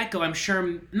from the get-go, I'm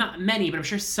sure, not many, but I'm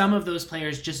sure some of those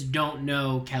players just don't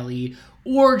know Kelly,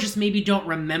 or just maybe don't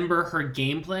remember her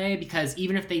gameplay, because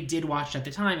even if they did watch at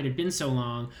the time, it had been so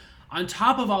long. On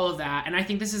top of all of that, and I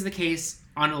think this is the case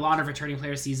on a lot of returning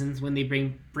player seasons when they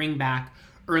bring back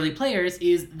early players,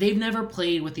 is they've never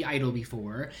played with the idol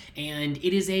before, and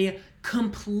it is a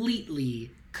completely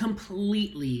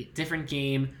different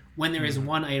game when there is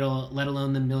one idol, let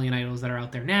alone the million idols that are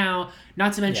out there now,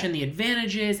 not to mention the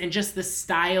advantages and just the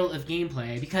style of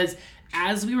gameplay. Because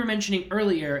as we were mentioning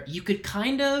earlier, you could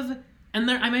kind of, and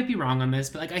I might be wrong on this,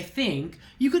 but I think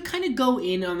you could kind of go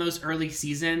in on those early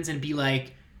seasons and be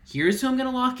like, here's who I'm going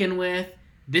to lock in with,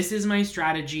 this is my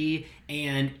strategy,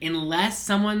 and unless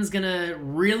someone's going to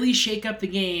really shake up the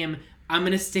game, I'm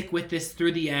going to stick with this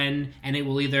through the end, and it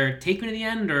will either take me to the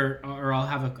end or I'll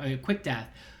have a quick death.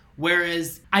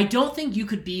 Whereas I don't think you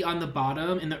could be on the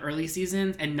bottom in the early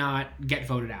seasons and not get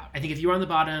voted out. I think if you were on the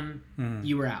bottom,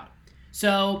 you were out.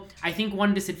 So I think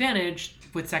one disadvantage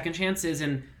with Second Chances,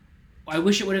 and I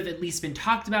wish it would have at least been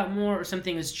talked about more or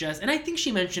something, is just, and I think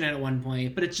she mentioned it at one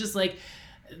point, but it's just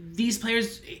these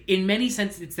players, in many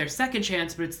senses, it's their second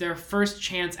chance, but it's their first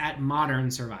chance at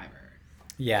Modern Survivor.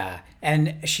 Yeah,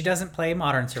 and she doesn't play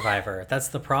Modern Survivor. That's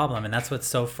the problem, and that's what's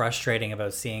so frustrating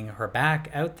about seeing her back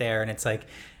out there. And it's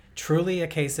truly a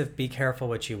case of be careful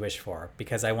what you wish for,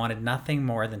 because I wanted nothing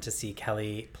more than to see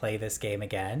Kelly play this game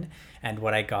again. And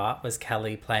what I got was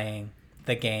Kelly playing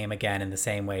the game again in the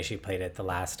same way she played it the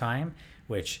last time,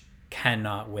 which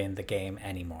cannot win the game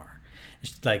anymore.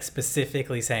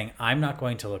 Specifically saying, I'm not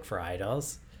going to look for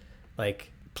idols.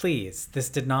 Please, this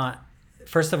did not...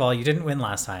 First of all, you didn't win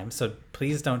last time, so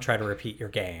please don't try to repeat your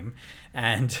game.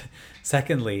 And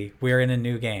secondly, we're in a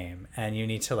new game, and you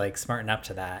need to smarten up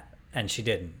to that. And she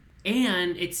didn't.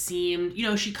 And it seemed,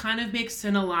 she kind of makes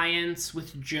an alliance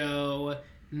with Joe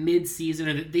mid-season,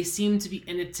 or they seem to be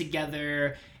in it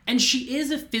together. And she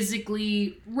is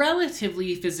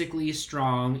relatively physically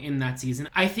strong in that season.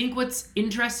 I think what's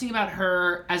interesting about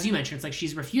her, as you mentioned, it's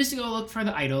she's refused to go look for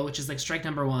the idol, which is strike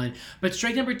number one. But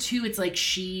strike number two, it's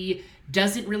she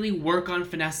doesn't really work on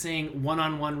finessing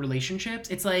one-on-one relationships.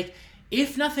 It's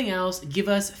if nothing else, give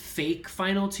us fake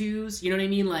final twos. You know what I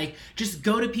mean? Like, just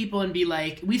go to people and be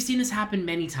like, we've seen this happen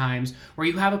many times where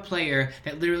you have a player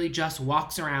that literally just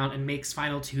walks around and makes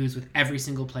final twos with every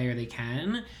single player they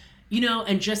can. You know,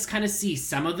 and just kind of see,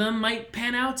 some of them might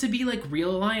pan out to be like real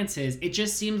alliances. It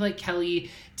just seemed like Kelly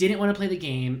didn't want to play the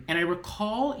game. And I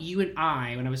recall you and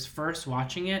I, when I was first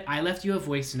watching it, I left you a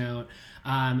voice note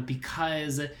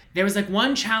because there was like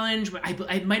one challenge,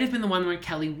 I might have been the one where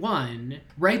Kelly won.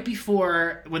 Right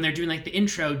before, when they're doing like the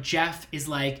intro, Jeff is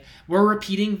like, we're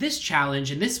repeating this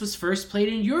challenge, and this was first played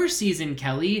in your season,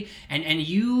 Kelly. And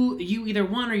you either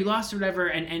won or you lost or whatever.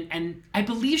 And I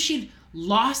believe she'd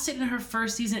lost it in her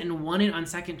first season and won it on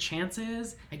second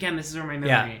chances. Again, this is where my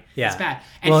memory is bad.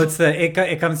 And well,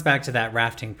 it comes back to that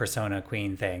rafting persona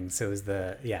queen thing. So it was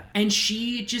And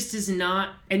she just is not,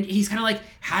 and he's kind of like,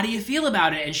 how do you feel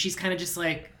about it? And she's kind of just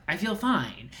like, I feel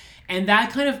fine. And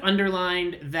that kind of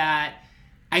underlined that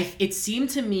it seemed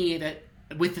to me that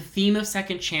with the theme of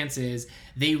second chances,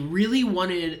 they really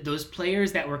wanted those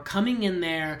players that were coming in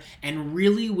there and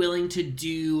really willing to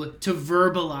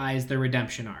verbalize the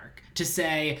redemption arc. To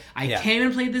say, I came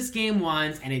and played this game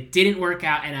once and it didn't work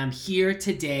out, and I'm here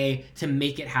today to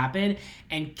make it happen.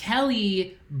 And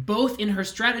Kelly, both in her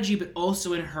strategy but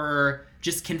also in her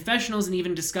just confessionals and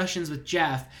even discussions with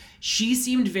Jeff, she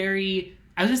seemed very,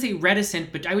 I was going to say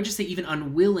reticent, but I would just say even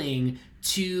unwilling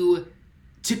to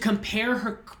compare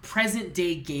her present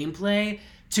day gameplay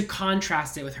to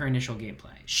contrast it with her initial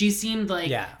gameplay. She seemed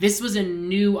like this was a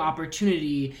new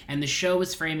opportunity, and the show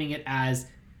was framing it as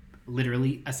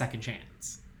literally a second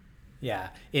chance. Yeah.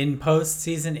 In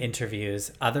post-season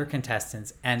interviews, other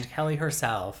contestants and Kelly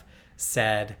herself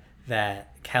said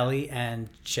that Kelly and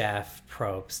Jeff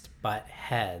Probst butt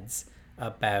heads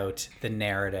about the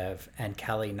narrative and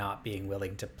Kelly not being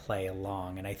willing to play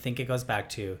along. And I think it goes back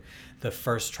to the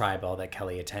first tribal that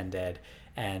Kelly attended,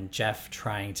 and Jeff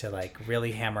trying to like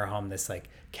really hammer home this like,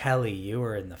 Kelly, you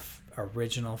were in the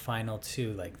original final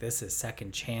two, like this is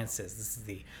second chances, this is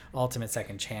the ultimate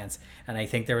second chance. And I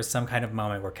think there was some kind of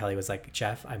moment where Kelly was like,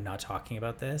 Jeff, I'm not talking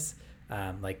about this,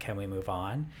 like, can we move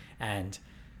on? And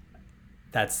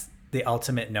that's the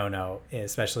ultimate no-no,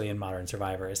 especially in Modern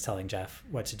Survivor, is telling Jeff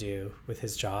what to do with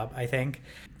his job. I think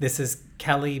this is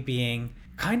Kelly being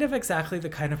kind of exactly the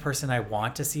kind of person I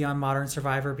want to see on Modern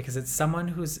Survivor, because it's someone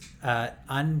who's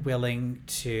unwilling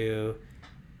to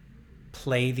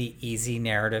play the easy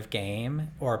narrative game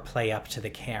or play up to the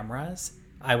cameras.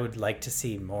 I would like to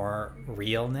see more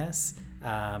realness,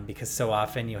 because so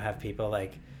often you have people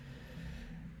like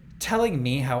telling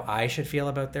me how I should feel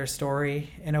about their story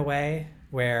in a way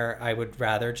where I would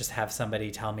rather just have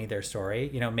somebody tell me their story.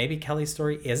 You know, maybe Kelly's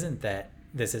story isn't that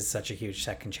this is such a huge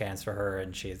second chance for her,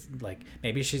 and she's like,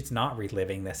 maybe she's not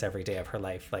reliving this every day of her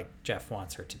life like Jeff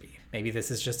wants her to be. Maybe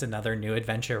this is just another new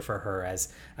adventure for her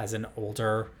as an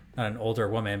older, not an older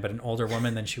woman, but an older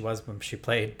woman than she was when she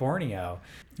played Borneo.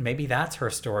 Maybe that's her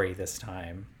story this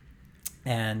time.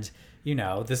 And, you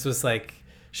know, this was like,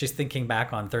 she's thinking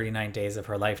back on 39 days of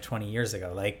her life 20 years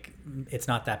ago. Like, it's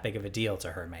not that big of a deal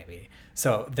to her, maybe.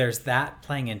 So there's that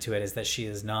playing into it, is that she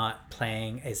is not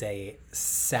playing as a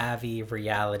savvy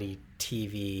reality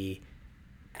TV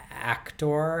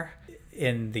actor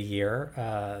in the year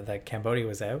that Cambodia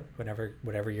was out,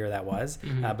 whatever year that was,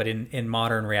 but in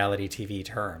modern reality TV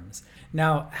terms.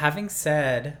 Now, having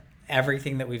said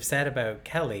everything that we've said about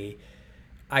Kelly,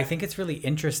 I think it's really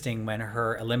interesting when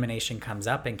her elimination comes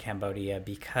up in Cambodia,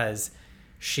 because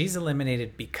she's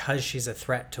eliminated because she's a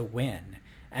threat to win.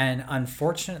 And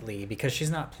unfortunately, because she's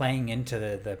not playing into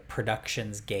the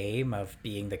production's game of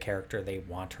being the character they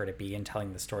want her to be and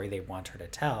telling the story they want her to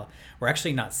tell, we're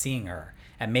actually not seeing her.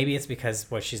 And maybe it's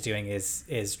because what she's doing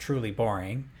is truly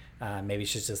boring. Maybe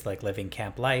she's just like living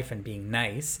camp life and being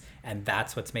nice, and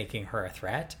that's what's making her a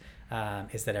threat.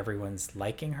 Is that everyone's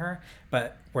liking her,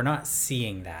 but we're not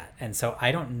seeing that. And so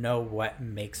I don't know what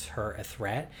makes her a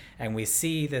threat. And we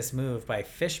see this move by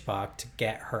Fishbach to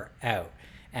get her out.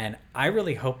 And I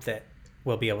really hope that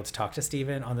we'll be able to talk to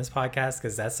Steven on this podcast,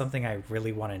 because that's something I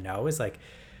really want to know, is like,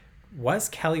 was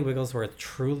Kelly Wigglesworth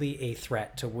truly a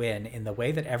threat to win in the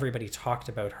way that everybody talked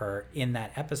about her in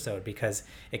that episode? Because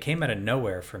it came out of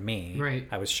nowhere for me. Right.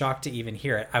 I was shocked to even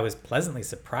hear it. I was pleasantly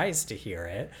surprised to hear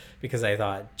it, because I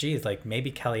thought, geez, like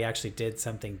maybe Kelly actually did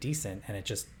something decent and it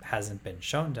just hasn't been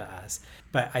shown to us.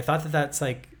 But I thought that that's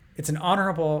like, it's an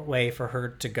honorable way for her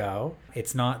to go.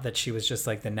 It's not that she was just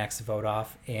like the next vote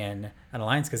off in an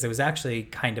alliance, because it was actually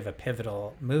kind of a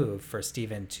pivotal move for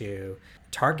Steven to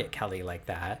target Kelly like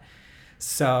that.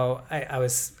 So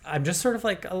I'm just sort of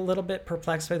like a little bit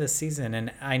perplexed by this season,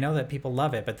 and I know that people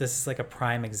love it, but this is like a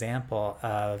prime example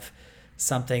of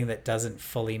something that doesn't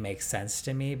fully make sense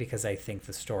to me because I think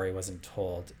the story wasn't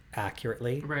told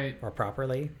accurately or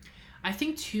properly. I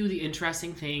think, too, the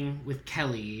interesting thing with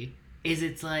Kelly is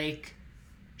it's like,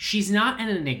 she's not an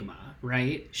enigma,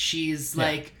 right? She's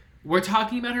like, we're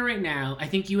talking about her right now. I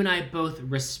think you and I both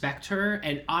respect her.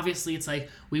 And obviously it's like,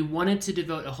 we wanted to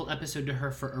devote a whole episode to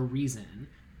her for a reason.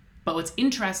 But what's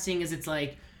interesting is it's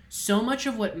like, so much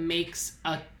of what makes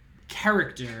a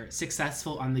character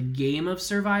successful on the game of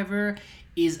Survivor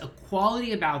is a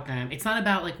quality about them. It's not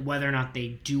about like whether or not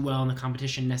they do well in the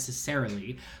competition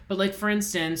necessarily. But like, for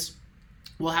instance,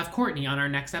 we'll have Courtney on our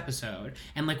next episode.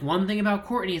 And like, one thing about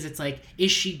Courtney is it's like,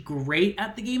 is she great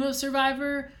at the game of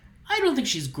Survivor? I don't think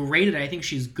she's great at it. I think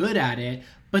she's good at it.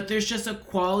 But there's just a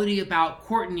quality about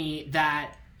Courtney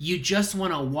that you just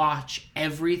want to watch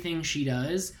everything she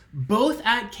does, both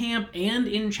at camp and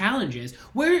in challenges,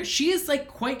 where she is like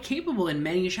quite capable in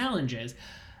many challenges.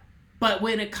 But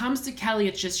when it comes to Kelly,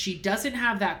 it's just she doesn't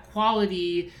have that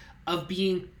quality of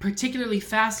being particularly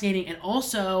fascinating. And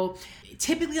also,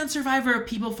 typically on Survivor,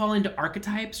 people fall into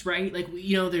archetypes, right? Like,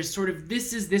 you know, there's sort of,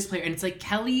 this is this player. And it's like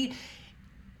Kelly,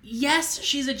 yes,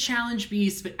 she's a challenge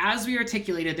beast, but as we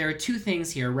articulated, there are two things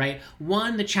here, right?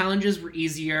 One, the challenges were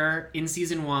easier in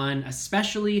season 1,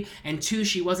 especially, and 2,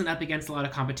 she wasn't up against a lot of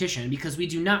competition because we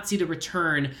do not see the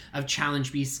return of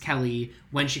challenge beast Kelly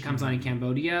when she comes on in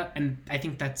Cambodia, and I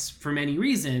think that's for many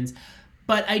reasons.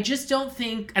 But I just don't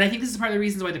think, and I think this is part of the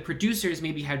reasons why the producers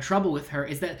maybe had trouble with her,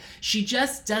 is that she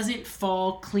just doesn't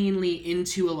fall cleanly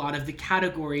into a lot of the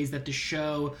categories that the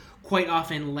show quite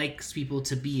often likes people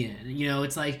to be in. You know,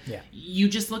 it's like, you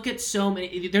just look at so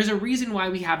many, there's a reason why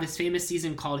we have this famous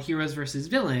season called Heroes versus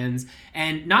Villains,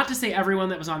 and not to say everyone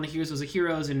that was on the Heroes was a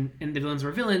heroes and the villains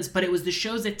were villains, but it was the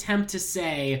show's attempt to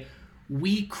say,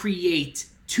 we create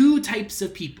two types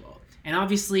of people. And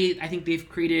obviously, I think they've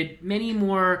created many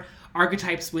more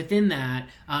archetypes within that,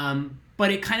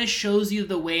 but it kind of shows you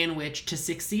the way in which to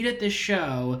succeed at this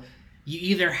show, you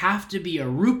either have to be a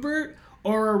Rupert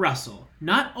or a Russell.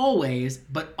 Not always,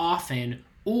 but often.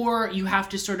 Or you have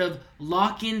to sort of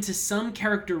lock into some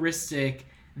characteristic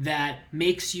that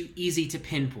makes you easy to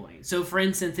pinpoint. So for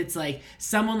instance, it's like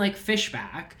someone like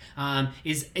Fishback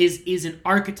is an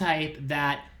archetype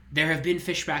that there have been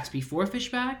Fishbacks before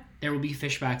Fishback, there will be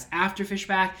Fishbacks after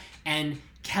Fishback, and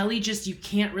Kelly just, you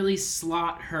can't really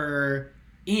slot her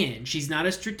in. She's not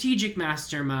a strategic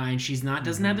mastermind. She's not,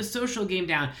 doesn't have the social game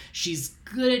down. She's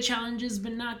good at challenges,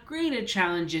 but not great at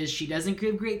challenges. She doesn't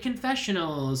give great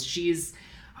confessionals. She's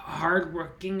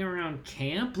hardworking around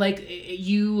camp. Like,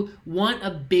 you want a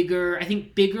bigger, I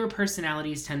think bigger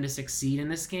personalities tend to succeed in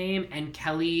this game, and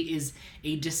Kelly is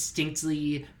a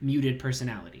distinctly muted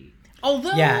personality.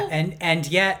 Although, and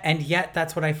yet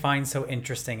that's what I find so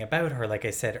interesting about her. Like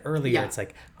I said earlier, it's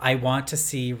like, I want to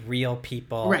see real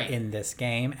people in this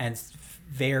game, and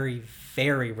very,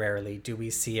 very rarely do we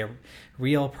see a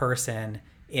real person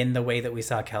in the way that we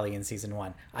saw Kelly in season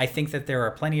 1. I think that there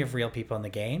are plenty of real people in the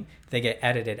game. They get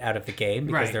edited out of the game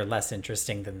because they're less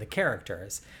interesting than the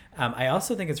characters. I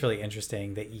also think it's really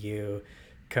interesting that you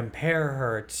compare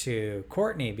her to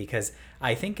Courtney, because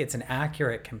I think it's an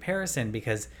accurate comparison,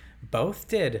 because both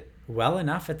did well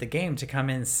enough at the game to come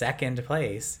in second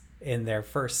place in their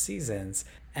first seasons,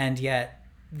 and yet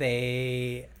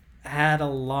they had a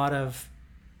lot of,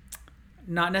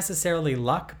 not necessarily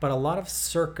luck, but a lot of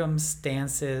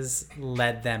circumstances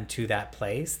led them to that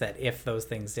place, that if those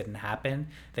things didn't happen,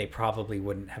 they probably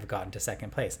wouldn't have gotten to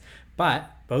second place. But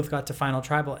both got to Final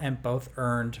Tribal and both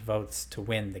earned votes to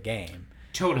win the game.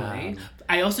 Totally.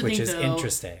 I also think, is though,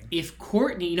 interesting. If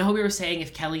Courtney, you know how we were saying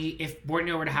if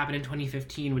Borneo were to happen in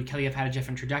 2015, would Kelly have had a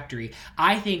different trajectory?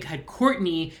 I think had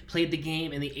Courtney played the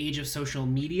game in the age of social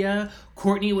media,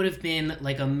 Courtney would have been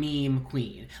like a meme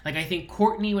queen. Like, I think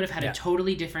Courtney would have had a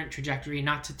totally different trajectory.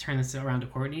 Not to turn this around to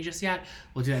Courtney just yet.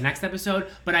 We'll do that next episode.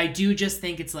 But I do just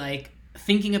think it's like,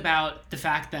 thinking about the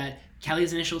fact that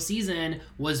Kelly's initial season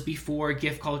was before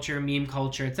GIF culture, meme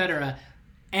culture, etc.,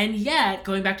 and yet,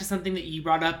 going back to something that you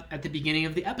brought up at the beginning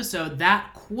of the episode,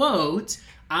 that quote,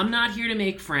 "I'm not here to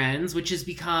make friends," which has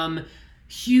become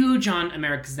huge on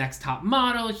America's Next Top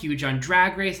Model, huge on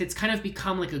Drag Race. It's kind of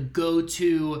become like a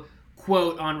go-to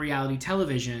quote on reality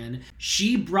television.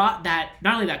 She brought that,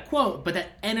 not only that quote, but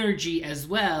that energy as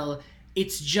well.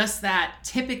 It's just that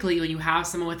typically when you have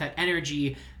someone with that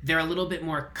energy, they're a little bit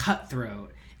more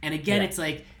cutthroat. And again, it's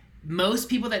like, most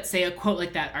people that say a quote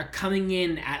like that are coming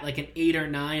in at like an 8 or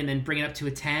 9 and then bring it up to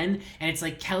a 10. And it's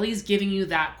like, Kelly's giving you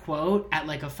that quote at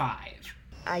like a 5.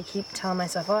 I keep telling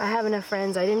myself, oh, I have enough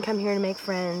friends. I didn't come here to make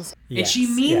friends. And she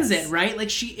means yes. it, right? Like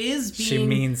she is being... She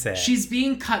means it. She's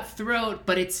being cutthroat,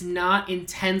 but it's not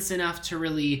intense enough to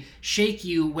really shake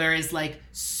you. Whereas like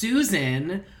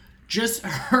Susan, just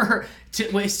her...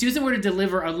 if Susan were to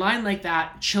deliver a line like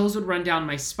that, chills would run down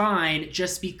my spine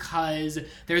just because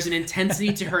there's an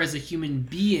intensity to her as a human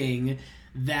being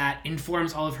that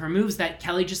informs all of her moves that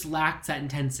Kelly just lacks that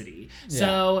intensity. Yeah.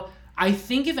 So I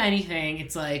think if anything,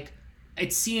 it's like...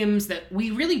 It seems that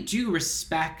we really do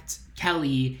respect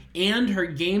Kelly and her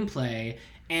gameplay,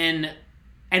 and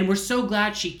we're so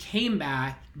glad she came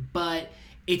back, but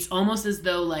it's almost as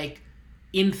though like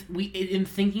in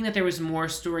thinking that there was more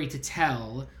story to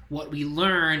tell, what we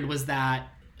learned was that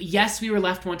yes, we were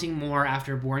left wanting more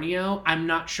after Borneo. I'm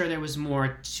not sure there was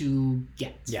more to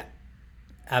get. Yeah,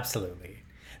 absolutely.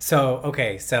 So,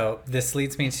 okay, so this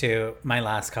leads me to my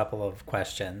last couple of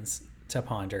questions to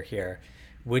ponder here.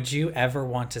 Would you ever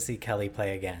want to see Kelly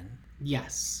play again?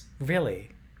 Yes.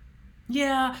 Really?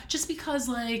 Yeah, just because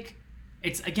like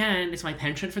it's my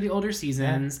penchant for the older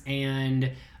seasons,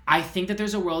 and I think that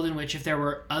there's a world in which if there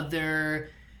were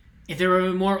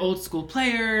more old school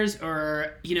players,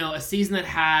 or you know, a season that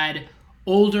had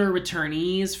older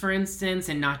returnees, for instance,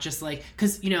 and not just like,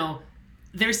 because you know,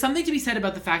 there's something to be said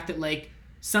about the fact that like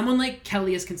someone like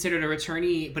Kelly is considered a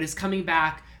returnee, but is coming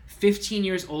back 15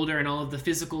 years older and all of the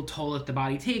physical toll that the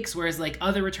body takes, whereas like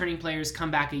other returning players come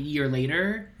back a year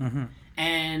later. Mm-hmm.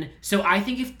 And so I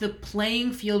think if the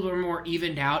playing field were more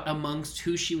evened out amongst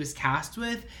who she was cast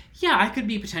with, yeah, I could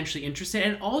be potentially interested.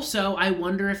 And also, I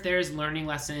wonder if there's learning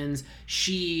lessons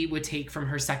she would take from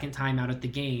her second time out at the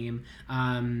game.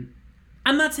 I'm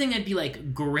not saying I'd be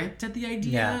like gripped at the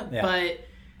idea, but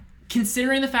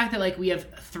considering the fact that like we have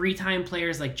 3-time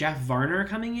players like Jeff Varner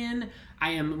coming in,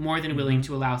 I am more than willing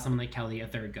to allow someone like Kelly a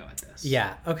third go at this.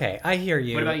 Yeah. Okay. I hear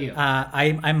you. What about you?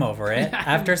 I'm over it.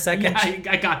 After second,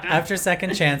 I got that. After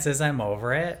second chances, I'm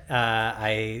over it.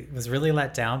 I was really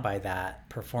let down by that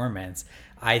performance.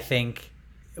 I think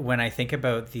when I think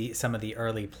about some of the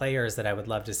early players that I would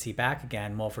love to see back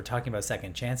again, well, if we're talking about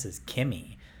second chances,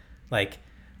 Kimmy, like,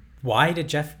 why did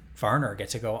Jeff Varner get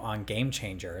to go on Game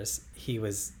Changers? He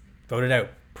was voted out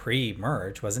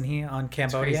pre-merge, wasn't he, on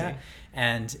Cambodia?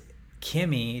 And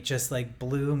Kimmy just like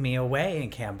blew me away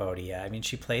in Cambodia. I mean,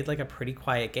 she played like a pretty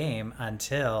quiet game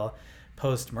until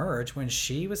post-merge when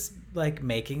she was like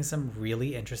making some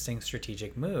really interesting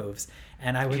strategic moves.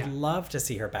 And I would love to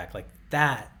see her back. Like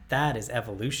that is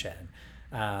evolution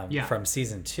from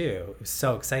season 2. It was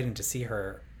so exciting to see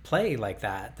her play like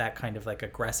that kind of like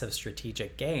aggressive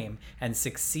strategic game and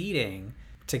succeeding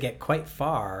to get quite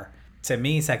far. To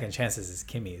me, second chances is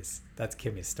that's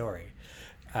Kimmy's story.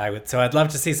 So I'd love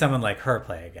to see someone like her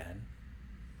play again.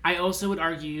 I also would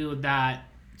argue that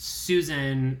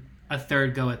Susan, a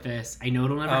third go at this. I know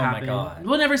it'll never happen. Oh my God.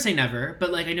 We'll never say never, but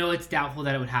like I know it's doubtful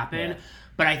that it would happen. Yeah.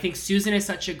 But I think Susan is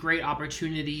such a great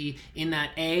opportunity in that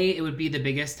it would be the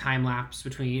biggest time lapse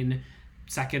between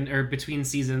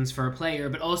seasons for a player,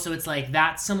 but also it's like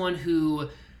that's someone who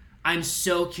I'm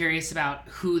so curious about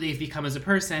who they've become as a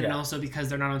person, and also because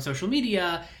they're not on social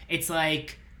media, it's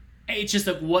just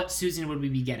like what Susan would we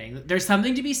be getting? There's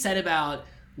something to be said about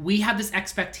we have this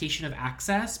expectation of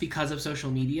access because of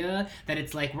social media that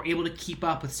it's like we're able to keep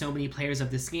up with so many players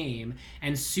of this game.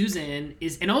 And Susan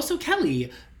is, and also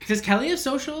Kelly. Does Kelly have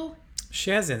social? She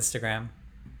has Instagram.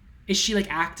 Is she like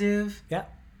active? Yeah.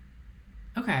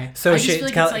 Okay. So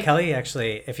Kelly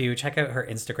actually, if you check out her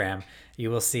Instagram, you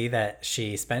will see that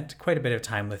she spent quite a bit of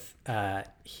time with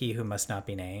he who must not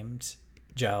be named,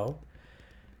 Joe.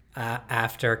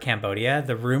 After Cambodia,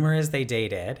 the rumor is they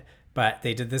dated, but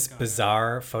they did this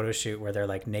bizarre photo shoot where they're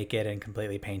like naked and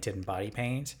completely painted in body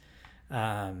paint.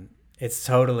 It's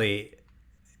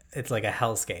like a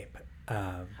hellscape.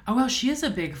 Oh well, she has a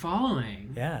big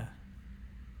following. Yeah.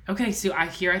 Okay, so I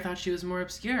thought she was more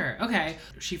obscure. Okay,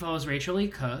 she follows Rachel Lee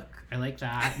Cook. I like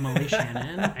that. Molly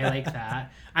Shannon. I like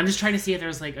that. I'm just trying to see if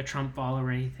there's like a Trump follow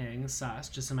or anything sus,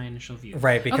 just in my initial view.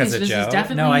 Right, because of Joe.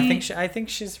 No, I think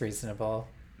she's reasonable.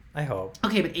 I hope.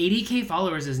 Okay, but 80K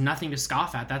followers is nothing to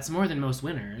scoff at. That's more than most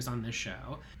winners on this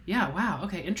show. Yeah, wow.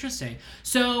 Okay, interesting.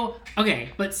 So, okay,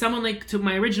 but someone like, to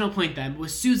my original point then,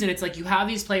 with Susan, it's like you have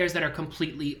these players that are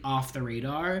completely off the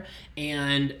radar,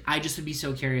 and I just would be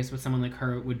so curious what someone like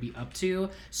her would be up to.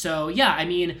 So, yeah, I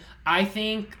mean, I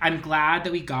think I'm glad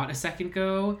that we got a second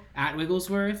go at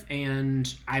Wigglesworth,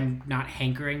 and I'm not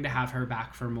hankering to have her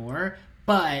back for more,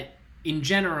 but in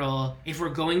general, if we're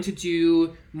going to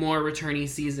do more returnee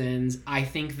seasons, I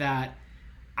think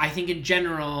in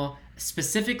general,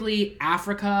 specifically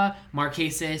Africa,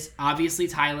 Marquesas, obviously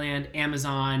Thailand,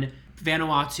 Amazon,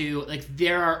 Vanuatu, like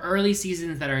there are early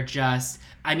seasons that are just,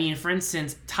 I mean, for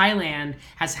instance, Thailand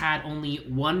has had only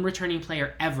one returning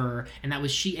player ever, and that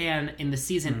was Sheehan in the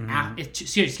season,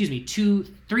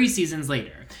 three seasons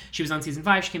later. She was on season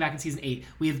 5, she came back in season 8.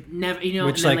 We've never,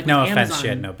 Which, and then, no with offense, Amazon, she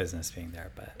had no business being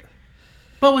there, but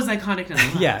was iconic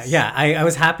nonetheless. Yeah. I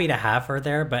was happy to have her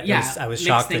there, but I was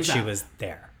shocked that she up. was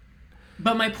there.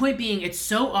 But my point being, it's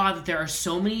so odd that there are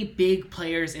so many big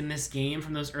players in this game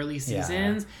from those early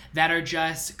seasons that are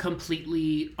just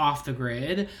completely off the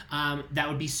grid. That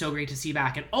would be so great to see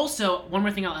back. And also, one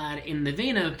more thing I'll add, in the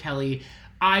vein of Kelly,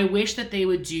 I wish that they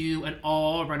would do an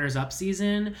all runners-up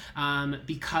season,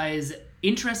 because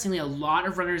interestingly, a lot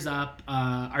of runners-up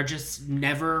are just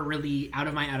never really out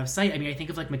of sight. I mean, I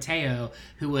think of like Mateo,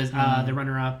 who was the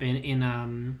runner-up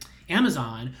in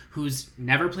Amazon, who's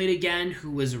never played again,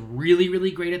 who was really, really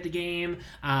great at the game.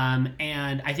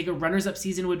 And I think a runners-up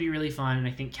season would be really fun. And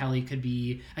I think Kelly could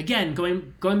be, again,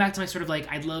 going back to my sort of like,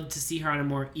 I'd love to see her on a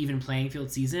more even playing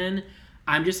field season.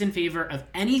 I'm just in favor of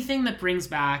anything that brings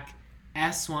back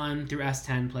S1 through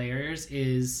S10 players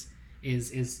is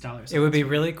dollars. It would be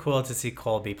really cool to see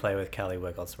Colby play with Kelly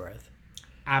Wigglesworth.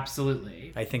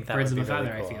 Absolutely. I think that Birds would be of a really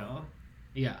feather, cool. I feel.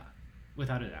 Yeah,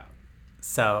 without a doubt.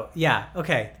 So, yeah,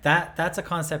 okay. That's a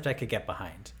concept I could get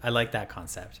behind. I like that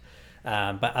concept.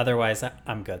 But otherwise,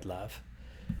 I'm good, love.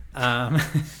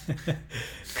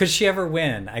 Could she ever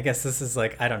win? I guess this is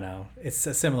like, I don't know. It's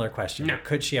a similar question. No.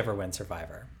 Could she ever win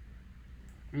Survivor?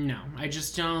 No, I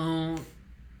just don't.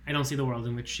 I don't see the world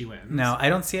in which she wins. No, I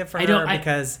don't see it for her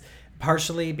because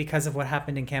partially because of what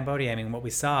happened in Cambodia. I mean, what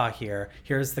we saw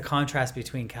here's the contrast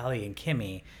between Kelly and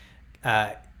Kimmy.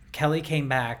 Kelly came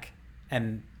back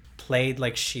and played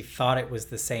like she thought it was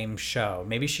the same show.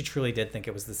 Maybe she truly did think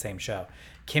it was the same show.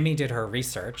 Kimmy did her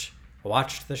research,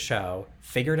 watched the show,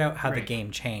 figured out how the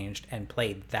game changed, and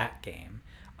played that game.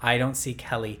 I don't see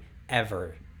Kelly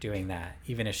ever doing that,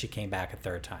 even if she came back a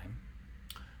third time.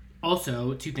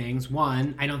 Also, two things.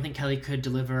 One, I don't think Kelly could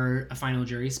deliver a final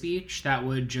jury speech that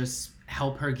would just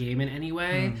help her game in any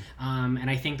way. And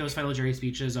I think those final jury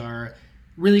speeches are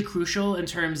really crucial in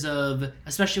terms of,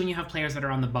 especially when you have players that are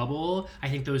on the bubble, I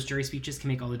think those jury speeches can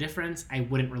make all the difference. I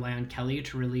wouldn't rely on Kelly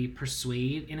to really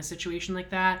persuade in a situation like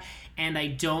that. And I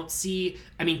don't see,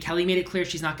 I mean, Kelly made it clear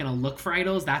she's not going to look for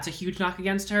idols. That's a huge knock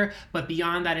against her. But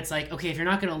beyond that, it's like, okay, if you're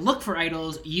not going to look for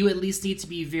idols, you at least need to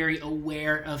be very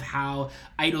aware of how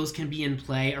idols can be in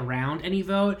play around any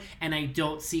vote. And I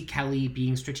don't see Kelly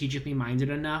being strategically minded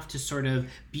enough to sort of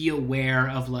be aware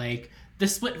of like, the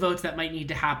split votes that might need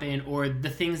to happen or the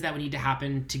things that would need to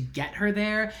happen to get her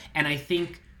there. And I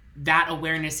think that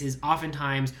awareness is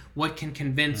oftentimes what can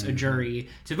convince a jury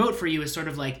to vote for you, is sort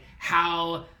of like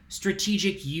how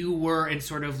strategic you were and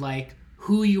sort of like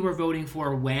who you were voting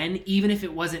for when, even if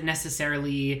it wasn't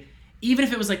necessarily, even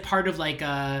if it was like part of like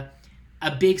a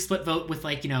big split vote with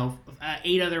like,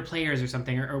 8 other players or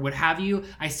something or what have you.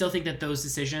 I still think that those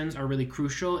decisions are really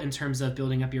crucial in terms of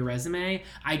building up your resume.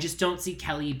 I just don't see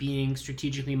Kelly being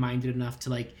strategically minded enough to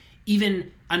like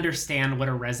even understand what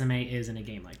a resume is in a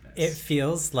game like this. It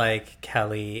feels like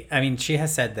Kelly, I mean, she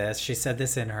has said this. She said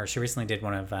this she recently did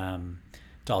one of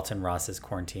Dalton Ross's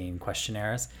quarantine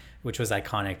questionnaires, which was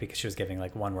iconic because she was giving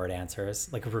like one-word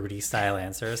answers, like Rudy style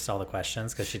answers to all the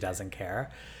questions because she doesn't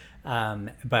care.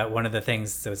 But one of the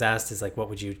things that was asked is like, what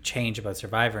would you change about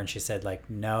Survivor? And she said like,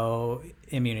 no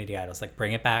immunity idols, like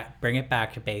bring it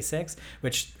back to basics,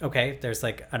 which, okay, there's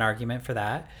like an argument for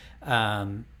that.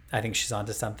 I think she's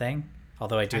onto something,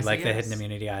 although I do like the hidden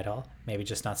immunity idol, maybe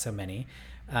just not so many.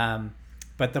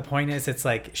 But the point is, it's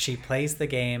like she plays the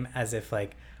game as if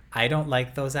like, I don't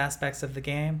like those aspects of the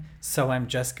game, so I'm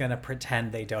just gonna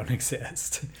pretend they don't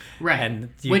exist. Right. And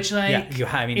you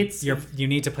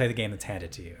need to play the game that's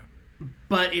handed to you.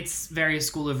 But it's very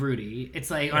school of Rudy.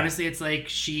 It's like, honestly, it's like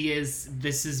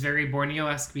this is very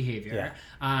Borneo-esque behavior.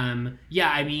 Yeah.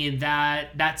 I mean,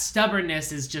 that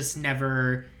stubbornness is just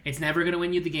it's never going to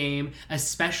win you the game,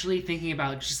 especially thinking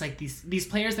about just like these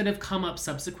players that have come up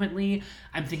subsequently.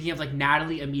 I'm thinking of like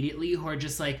Natalie immediately, who are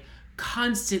just like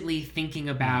constantly thinking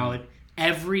about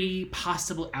every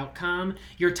possible outcome.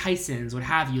 Your Tysons, what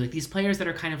have you, like these players that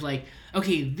are kind of like,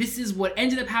 okay, this is what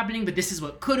ended up happening, but this is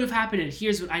what could have happened, and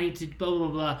here's what I need to blah blah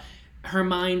blah. Her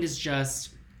mind is just,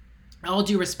 all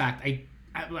due respect,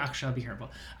 actually I'll be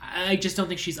careful, I just don't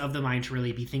think she's of the mind to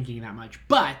really be thinking that much.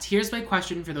 But here's my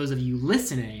question for those of you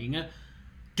listening: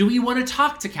 do we want to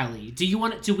talk to Kelly?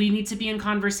 Do we need to be in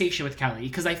conversation with Kelly?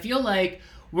 Because I feel like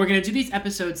we're going to do these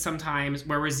episodes sometimes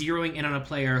where we're zeroing in on a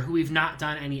player who we've not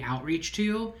done any outreach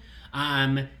to.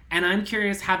 And I'm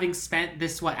curious, having spent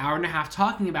this, hour and a half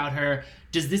talking about her,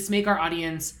 does this make our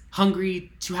audience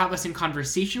hungry to have us in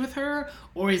conversation with her?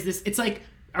 Or is this, it's like,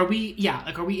 are we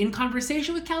in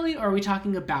conversation with Kelly, or are we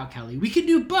talking about Kelly? We could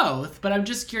do both, but I'm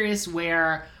just curious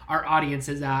where our audience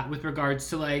is at with regards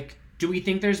to like, do we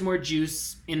think there's more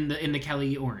juice in the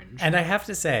Kelly orange? And I have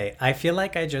to say, I feel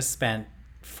like I just spent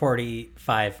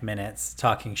 45 minutes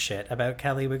talking shit about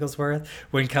Kelly Wigglesworth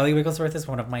when Kelly Wigglesworth is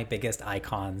one of my biggest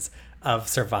icons of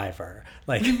Survivor.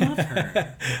 Like, I love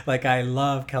her. Like, I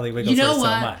love Kelly Wigglesworth so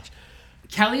much.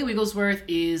 Kelly Wigglesworth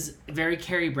is very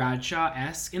Carrie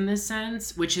Bradshaw-esque in this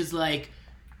sense, which is like,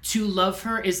 to love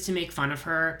her is to make fun of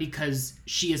her because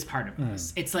she is part of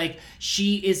us. It's like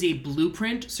she is a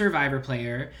blueprint Survivor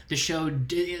player. The show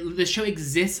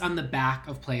exists on the back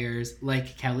of players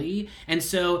like Kelly. And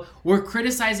so we're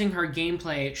criticizing her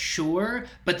gameplay, sure,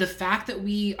 but the fact that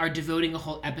we are devoting a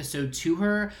whole episode to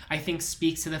her, I think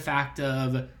speaks to the fact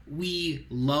of we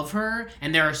love her,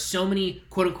 and there are so many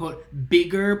quote-unquote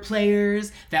bigger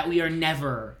players that we are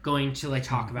never going to like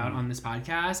talk about on this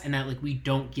podcast, and that like we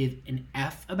don't give an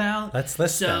F about. Let's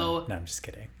list them. No, I'm just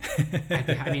kidding.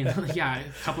 I mean, yeah,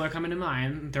 a couple are coming to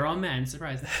mind. They're all men,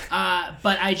 surprise.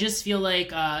 But I just feel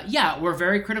like, we're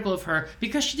very critical of her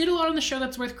because she did a lot on the show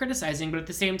that's worth criticizing, but at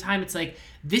the same time, it's like,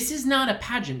 this is not a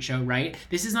pageant show, right?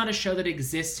 This is not a show that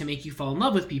exists to make you fall in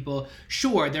love with people.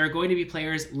 Sure, there are going to be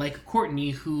players like Courtney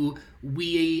who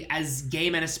we, as gay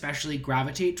men especially,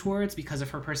 gravitate towards because of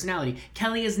her personality.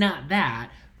 Kelly is not that,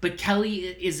 but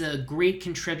Kelly is a great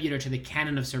contributor to the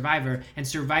canon of Survivor, and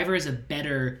Survivor is a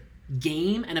better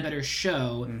game and a better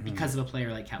show because of a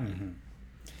player like Kelly.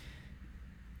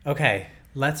 Okay,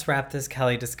 let's wrap this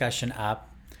Kelly discussion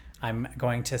up. I'm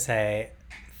going to say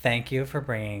thank you for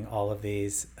bringing all of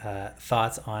these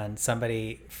thoughts on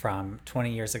somebody from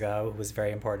 20 years ago who was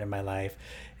very important in my life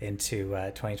into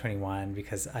 2021,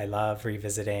 because I love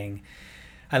revisiting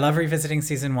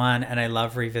season 1, and I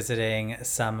love revisiting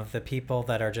some of the people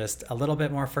that are just a little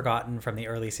bit more forgotten from the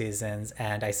early seasons.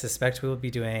 And I suspect we will be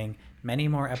doing many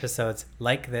more episodes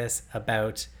like this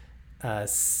about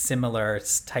similar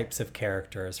types of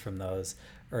characters from those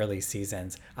early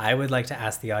seasons. I would like to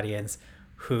ask the audience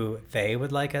who they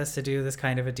would like us to do this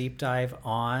kind of a deep dive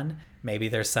on. Maybe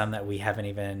there's some that we haven't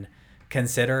even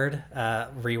considered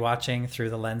rewatching through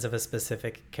the lens of a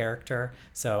specific character.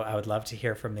 So I would love to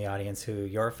hear from the audience who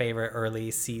your favorite early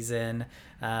season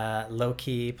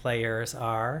low-key players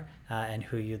are, and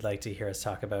who you'd like to hear us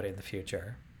talk about in the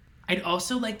future. I'd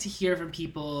also like to hear from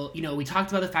people, you know, we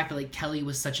talked about the fact that like Kelly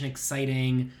was such an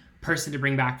exciting person to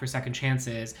bring back for Second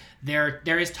Chances. There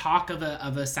is talk of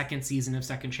a second season of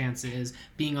Second Chances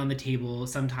being on the table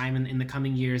sometime in the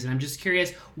coming years. And I'm just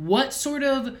curious, what sort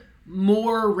of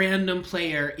more random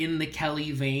player in the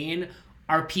Kelly vein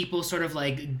are people sort of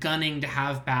like gunning to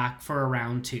have back for a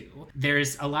round 2?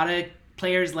 There's a lot of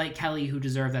players like Kelly who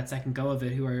deserve that second go of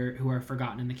it, who are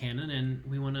forgotten in the canon, and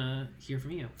we want to hear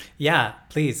from you. Yeah,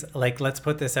 please, like, let's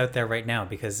put this out there right now,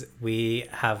 because we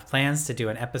have plans to do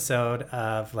an episode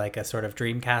of like a sort of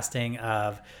dream casting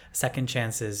of Second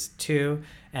Chances 2,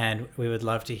 and we would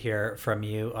love to hear from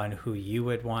you on who you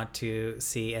would want to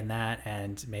see in that,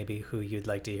 and maybe who you'd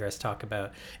like to hear us talk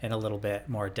about in a little bit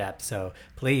more depth. So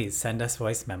please send us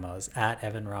voice memos at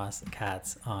Evan Ross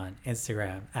Katz on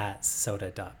Instagram, at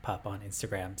soda.pup on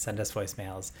Instagram. Send us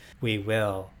voicemails. We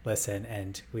will listen,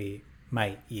 and we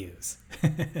might use.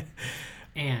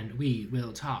 And we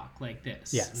will talk like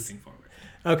this moving forward.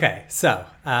 Okay, so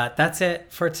that's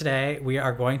it for today. We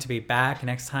are going to be back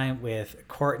next time with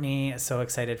Courtney. So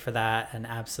excited for that. An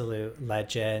absolute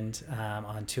legend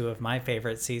on 2 of my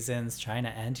favorite seasons,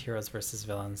 China and Heroes vs.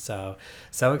 Villains.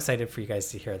 So excited for you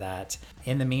guys to hear that.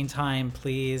 In the meantime,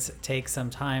 please take some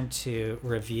time to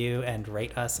review and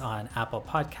rate us on Apple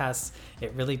Podcasts.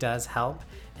 It really does help.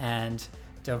 And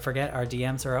don't forget, our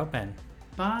DMs are open.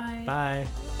 Bye. Bye.